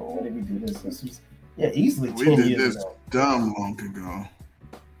top. Oh, when did we do this? This was easily 10 years ago. We did this dumb long ago.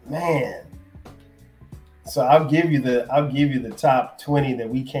 Man. So I'll give you the top 20 that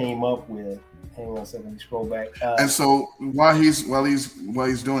we came up with. Hang on a second, let me scroll back. And so while he's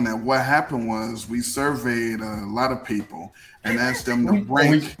doing that, what happened was we surveyed a lot of people and asked them to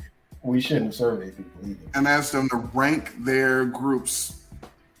rank. We shouldn't have surveyed people either. And asked them to rank their groups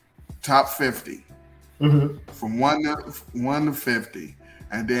top 50 from 1 to 50,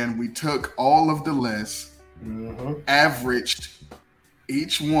 and then we took all of the lists, averaged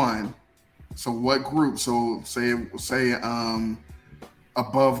each one. So what group? So say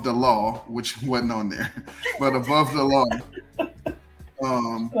Above the Law, which wasn't on there, but Above the Law.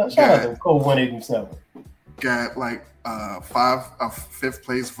 Shout out to Code 187. Got like a 5th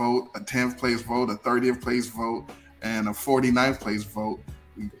place vote, a 10th place vote, a 30th place vote, and a 49th place vote.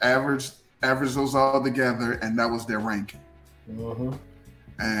 We averaged those all together, and that was their ranking.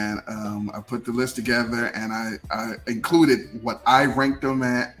 And I put the list together, and I included what I ranked them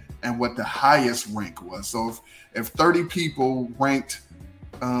at and what the highest rank was. So if 30 people ranked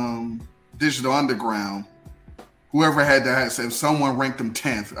Digital Underground, whoever had that, if someone ranked them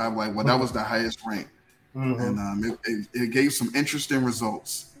 10th, I'm like, well, that was the highest rank. And it gave some interesting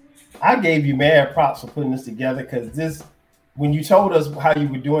results. I gave you mad props for putting this together, because when you told us how you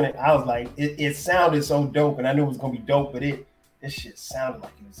were doing it, I was like, it sounded so dope, and I knew it was gonna be dope, but this shit sounded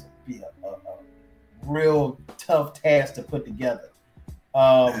like it was gonna be a real tough task to put together.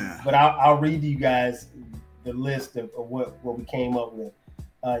 But I'll read to you guys the list of what we came up with.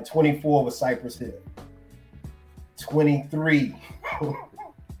 24 was Cypress Hill. 23,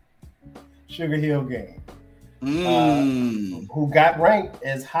 Sugar Hill Gang, who got ranked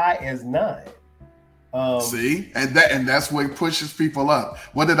as high as 9. See, and that's what pushes people up.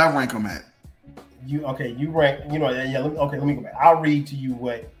 What did I rank them at? You rank. You know, yeah. Let me go back. I'll read to you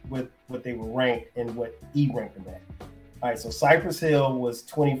what they were ranked and what he ranked them at. All right, so Cypress Hill was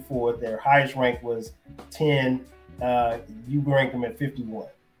 24th. Their highest rank was 10. You ranked them at 51.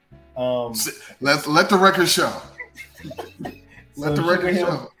 Let the record show. Let the record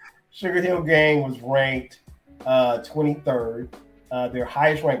show. Sugar Hill Gang was ranked 23rd. Their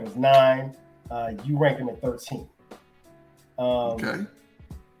highest rank was 9. You ranked them at 13. Okay.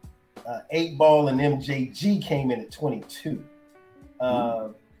 8 Ball and MJG came in at 22.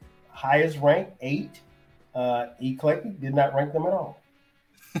 Highest rank 8. Eclectik did not rank them at all.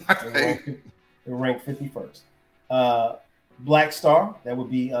 They ranked 51st. Black Star, that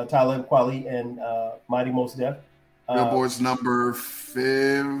would be Talib Kweli and Mighty Mos Def. Billboard's number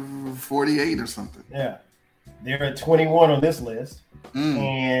 48 or something. Yeah, they're at 21 on this list,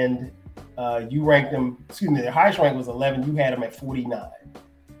 and you ranked them. Excuse me, their highest rank was 11. You had them at 49.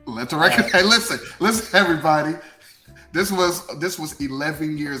 Let the record. Hey, listen, everybody. This was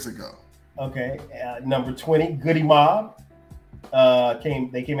 11 years ago. Okay, number 20, Goody Mob.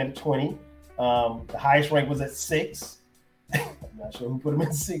 They came in at 20. The highest rank was at 6. I'm not sure who put them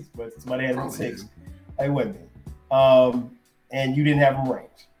at 6, but somebody had them at 6. It wasn't me. And you didn't have them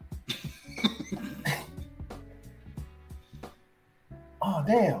ranked. Oh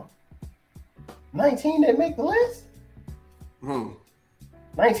damn! 19 didn't make the list. Who?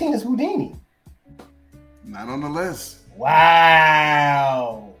 19 is Houdini. Not on the list.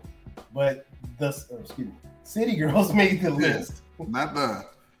 Wow. But City Girls made the list. Not the.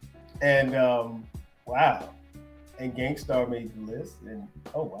 And wow. And Gangstar made the list. And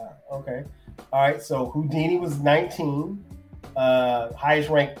oh wow. Okay. All right. So Houdini was 19. Highest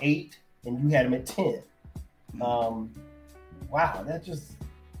rank 8, and you had him at 10. Wow.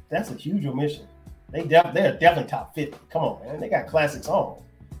 That's a huge omission. They're definitely top 50. Come on, man. They got classic songs.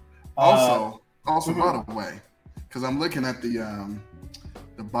 Also, by the way, because I'm looking at the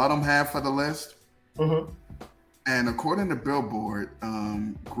bottom half of the list, and according to Billboard,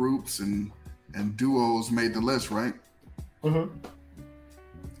 groups and duos made the list, right?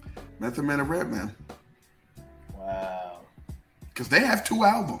 Method Man and Redman. Wow. Because they have 2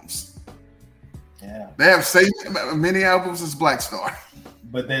 albums. Yeah. They have same many albums as Black Star,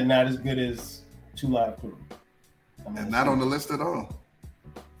 but they're not as good as 2 Live Crew. And not on the list at all.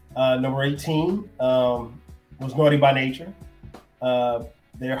 Number 18 was Naughty by Nature.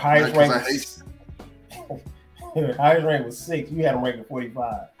 Their highest rank was 6. You had them ranked at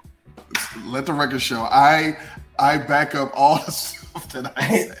 45. Let the record show. I back up all the stuff that I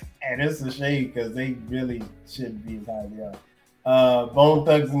say. And it's a shame because they really shouldn't be as high as they are. Bone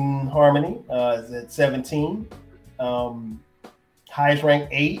Thugs and Harmony is at 17. Highest rank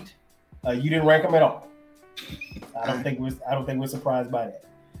 8. You didn't rank them at all. I don't think we're surprised by that.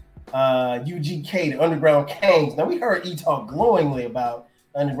 UGK, the Underground Kings. Now we heard E talk glowingly about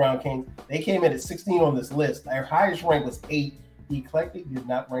Underground Kings. They came in at 16 on this list. Their highest rank was 8. Eclectik did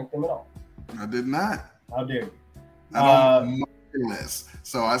not rank them at all. I did not. How dare you? Not on my list.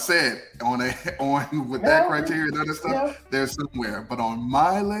 So I said on with that criteria and other stuff, they're somewhere. But on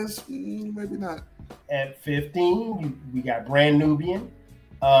my list, maybe not. At 15, we got Brand Nubian.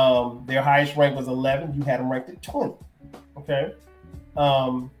 Their highest rank was 11. You had them ranked at 20. Okay.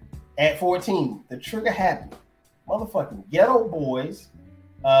 At 14, the Trigger Happy motherfucking Ghetto Boys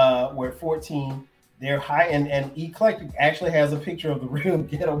were at 14. They're high, and Eclectik actually has a picture of the real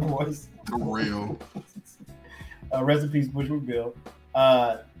Ghetto Boys. The real. Rest in peace, Bushwick Bill.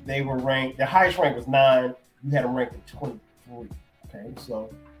 They were ranked. Their highest rank was 9. You had them ranked at 23. Okay, so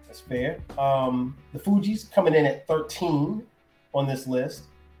that's fair. The Fugees coming in at 13 on this list,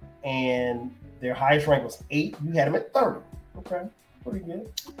 and their highest rank was 8. You had them at 30. Okay, pretty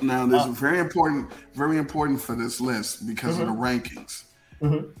good. Now, this is very important for this list because of the rankings.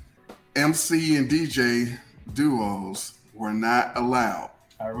 MC and DJ duos were not allowed.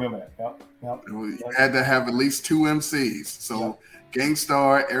 I remember that. Yep. You had to have at least 2 MCs. So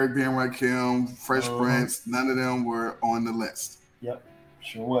Gangstar, Eric B. and Rakim, Fresh Prince, none of them were on the list. Yep,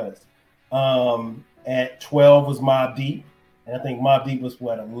 sure was. At 12 was Mobb Deep. And I think Mobb Deep was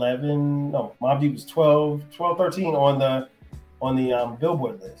 11? No, Mobb Deep was 12, 13 on the on the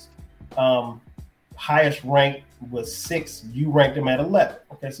Billboard list. Highest rank was 6. You ranked him at 11.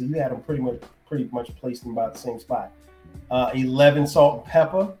 Okay, so you had him pretty much placed in about the same spot. 11, Salt and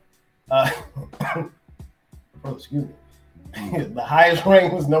Pepper. Oh, excuse me. The highest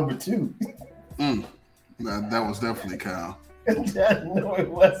rank was number 2. That was definitely Kyle. No, it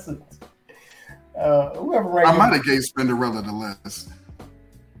wasn't. Whoever ranked I might have gave Spinderella the list.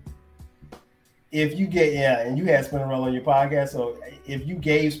 If you get, and you had Spinderella on your podcast, so if you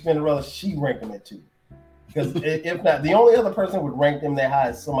gave Spinderella, she ranked him at 2. Because if not, the only other person would rank them that high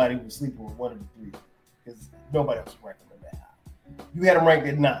is somebody who was sleeping with one of the 3. Because nobody else ranked them that high. You had him ranked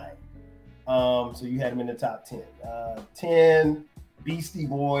at 9. So you had him in the top 10. 10, Beastie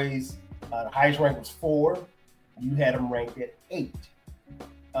Boys. The highest rank was 4. You had him ranked at 8.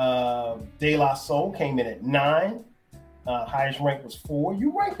 De La Soul came in at 9. Highest rank was 4.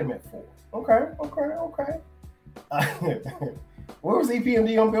 You ranked him at 4. Okay. Where was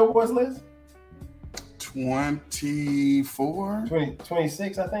EPMD on Billboard's list? 24?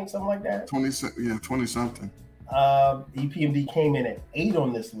 26, I think, something like that. 20 something. EPMD came in at 8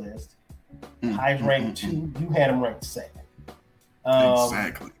 on this list. Highest rank 2. You had him ranked 2nd.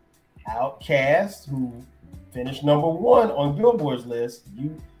 Exactly. Outkast, who finished number 1 on Billboard's list,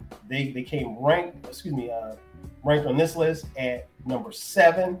 they came ranked on this list at number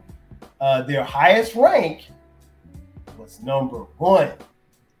 7. Their highest rank was number 1.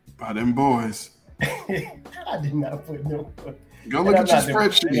 By them boys. I did not put no. Go look at your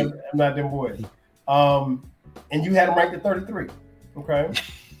spreadsheet. I'm not them boys. And you had them ranked at 33. Okay.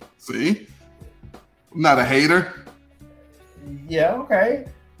 See? I'm not a hater. Yeah, okay.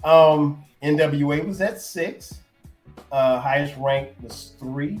 NWA was at 6. Highest rank was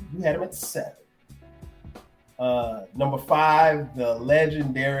 3. You had him at 7. Number 5, the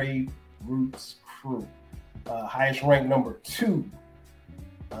legendary Roots Crew. Highest rank number 2.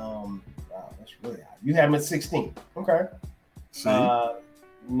 Wow, that's really high. You have him at 16. Okay.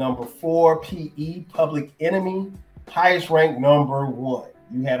 Number 4, PE, Public Enemy. Highest rank number 1.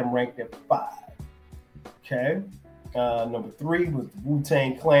 You had him ranked at 5. Okay. Number 3 was the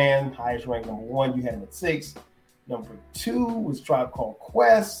Wu-Tang Clan. Highest rank number 1. You had him at 6. Number 2 was Tribe Called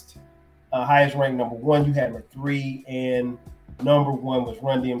Quest. Highest rank number 1. You had him at 3. And number 1 was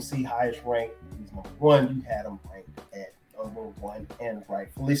Run DMC. Highest rank was number 1. You had him ranked at number 1, and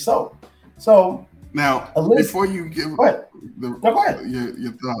rightfully so. So now, before you give your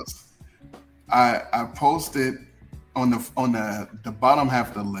thoughts, I posted on the bottom half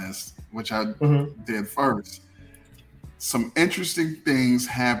of the list, which I did first. Some interesting things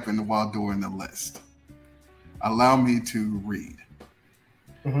happened while doing the list. Allow me to read.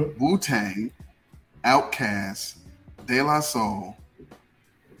 Wu-Tang, Outkast, De La Soul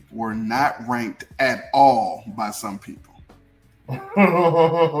were not ranked at all by some people. Didn't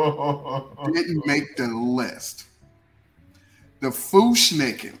make the list. The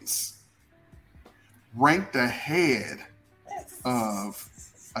Fooshnickens ranked ahead of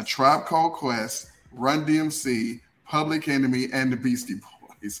A Tribe Called Quest, Run DMC, Public Enemy, and the Beastie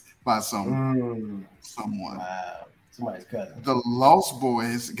Boys by someone. Wow. Somebody's cousin. The Lost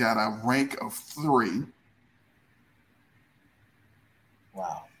Boys got a rank of 3.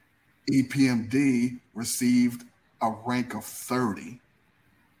 Wow. EPMD received a rank of 30.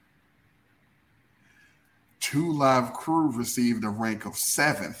 2 Live Crew received a rank of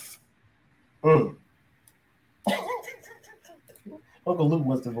 7th. Uncle Luke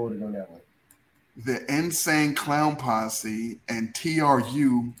must have voted on that one. The Insane Clown Posse and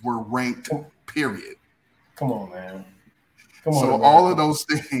TRU were ranked, period. Come on, man. So all of those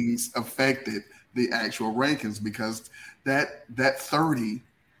things affected the actual rankings because that 30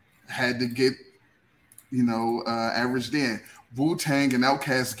 had to get, averaged in. Wu-Tang and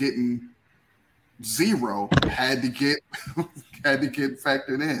Outkast getting 0 had to get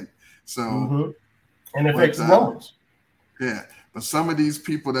factored in. So and it affects the numbers. Yeah. But some of these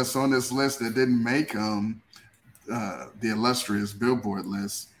people that's on this list that didn't make the illustrious Billboard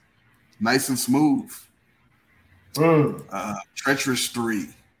list, Nice and Smooth, Treacherous 3,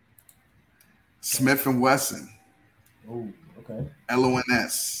 Smith and Wesson,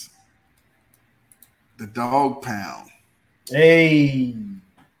 LONS, The Dog Pound,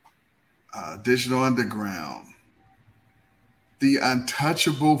 Digital Underground, The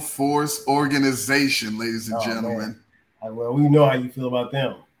Untouchable Force Organization, ladies and gentlemen. Man. Well, we know how you feel about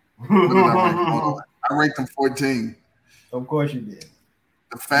them. What did I rank? I ranked them 14. Of course you did.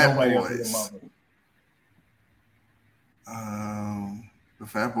 The Fat Boys. The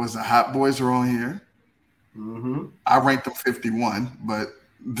Fat Boys, the Hot Boys are on here. I ranked them 51, but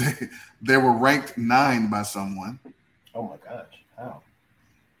they were ranked 9 by someone. Oh my gosh! Wow.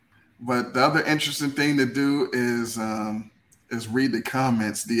 But the other interesting thing to do is read the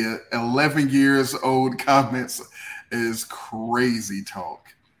comments. The 11 years old comments is crazy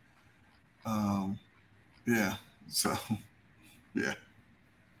talk. Yeah. So yeah.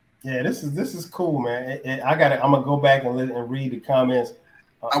 Yeah, this is cool, man. I'm gonna go back and read the comments.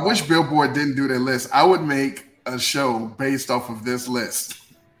 I wish Billboard didn't do their list. I would make a show based off of this list.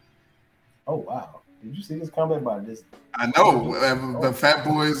 Oh wow! Did you see this comment by this? I know the Fat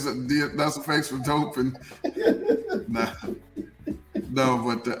Boys that's a face for dope and no,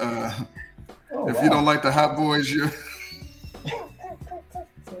 but if you don't like the Hot Boys, you.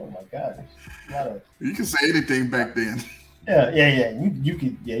 Oh my gosh! You can say anything back then. Yeah. You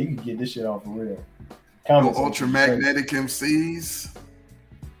could get this shit off for real. Comments ultramagnetic MCs.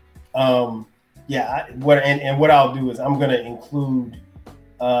 What I'll do is I'm gonna include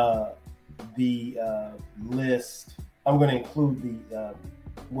the list. I'm gonna include the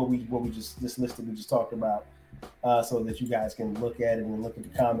this list that we just talked about, so that you guys can look at it and look at the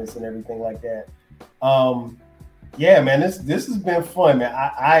comments and everything like that. Yeah, man, this has been fun, man.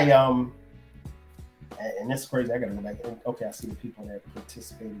 And that's crazy. I gotta go back. Okay, I see the people that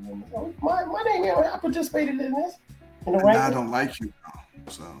participated in this. Oh, my name, I participated in this. I don't like you,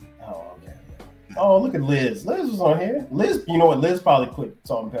 so. Oh, okay. Oh, look at Liz. Liz was on here. Liz, you know what? Liz probably put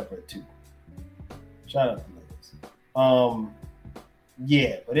salt and pepper too. Shout out to Liz.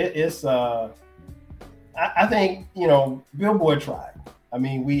 Yeah, but it's. I think Billboard tried. I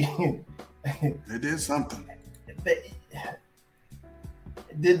mean, they did something.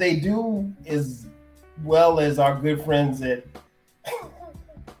 Did they do as well as our good friends at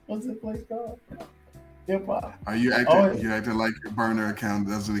what's the place called? Hip hop. Are you acting? You acting like your burner account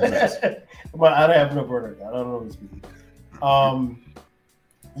doesn't exist? Well, I don't have no burner account. I don't know what speaking.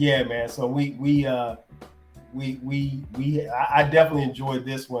 Yeah, man. So I definitely enjoyed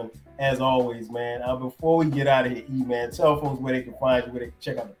this one as always, man. Before we get out of here, man, tell folks where they can find you, where they can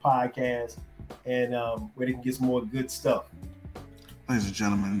check out the podcast, and where they can get some more good stuff. Ladies and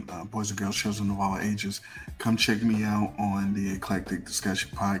gentlemen, boys and girls, children of all ages, come check me out on the Eclectic Discussion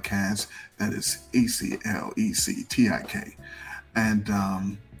Podcast. That is ECLECTIK. And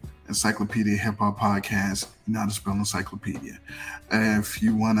Encyclopedia Hip Hop Podcast, you know how to spell encyclopedia. If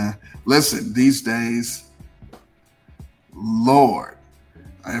you want to listen these days, Lord,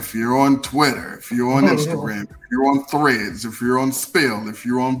 if you're on Twitter, if you're on Instagram, if you're on Threads, if you're on Spill, if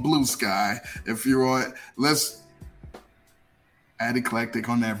you're on Blue Sky, if you're on, let's add Eclectic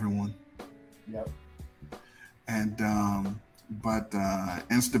on everyone. Yep. And but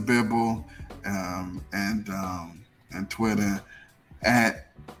Instabibble and Twitter at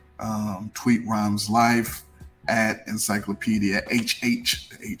Tweet Rhymes Life, at Encyclopedia HH.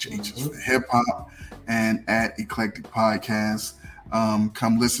 The HH is for hip hop, and at Eclectic Podcast.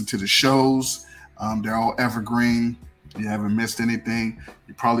 Come listen to the shows. They're all evergreen. You haven't missed anything.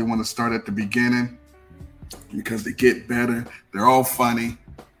 You probably want to start at the beginning because they get better. They're all funny.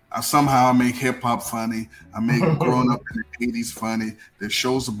 I make hip hop funny. I make growing up in the 80s funny. There's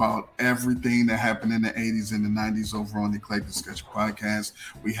shows about everything that happened in the 80s and the 90s over on the Eclectic Discussion Podcast.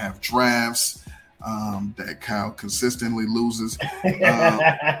 We have drafts that Kyle consistently loses. We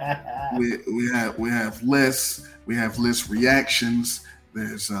have lists. We have list reactions.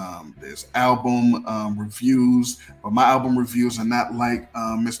 There's album reviews, but my album reviews are not like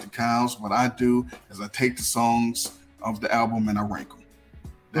Mr. Kyle's. What I do is I take the songs of the album and I rank them.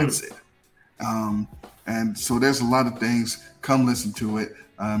 That's it. And so there's a lot of things. Come listen to it.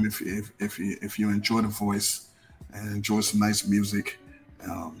 If you enjoy the voice and enjoy some nice music,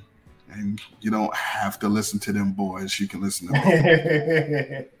 and you don't have to listen to them boys. You can listen to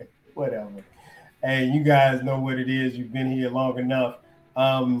them. Whatever. Hey, you guys know what it is. You've been here long enough.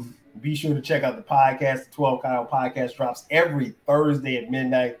 Be sure to check out the podcast. The 12 Kyle podcast drops every Thursday at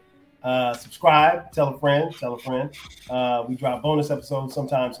midnight. Subscribe, tell a friend. We drop bonus episodes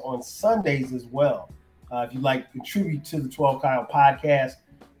sometimes on Sundays as well. If you'd like to contribute to the 12 Kyle podcast,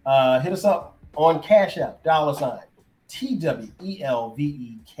 hit us up on Cash App, $TWELVEKYLE.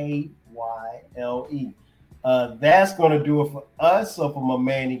 That's going to do it for us. So for my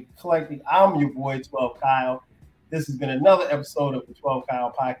man Eclectic, I'm your boy 12 Kyle. This has been another episode of the 12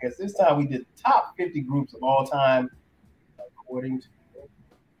 Kyle podcast. This time we did the top 50 groups of all time, according to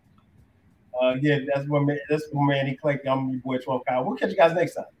that's my man Eclectic. I'm your boy 12 Kyle. We'll catch you guys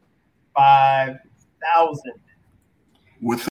next time. 5,000. With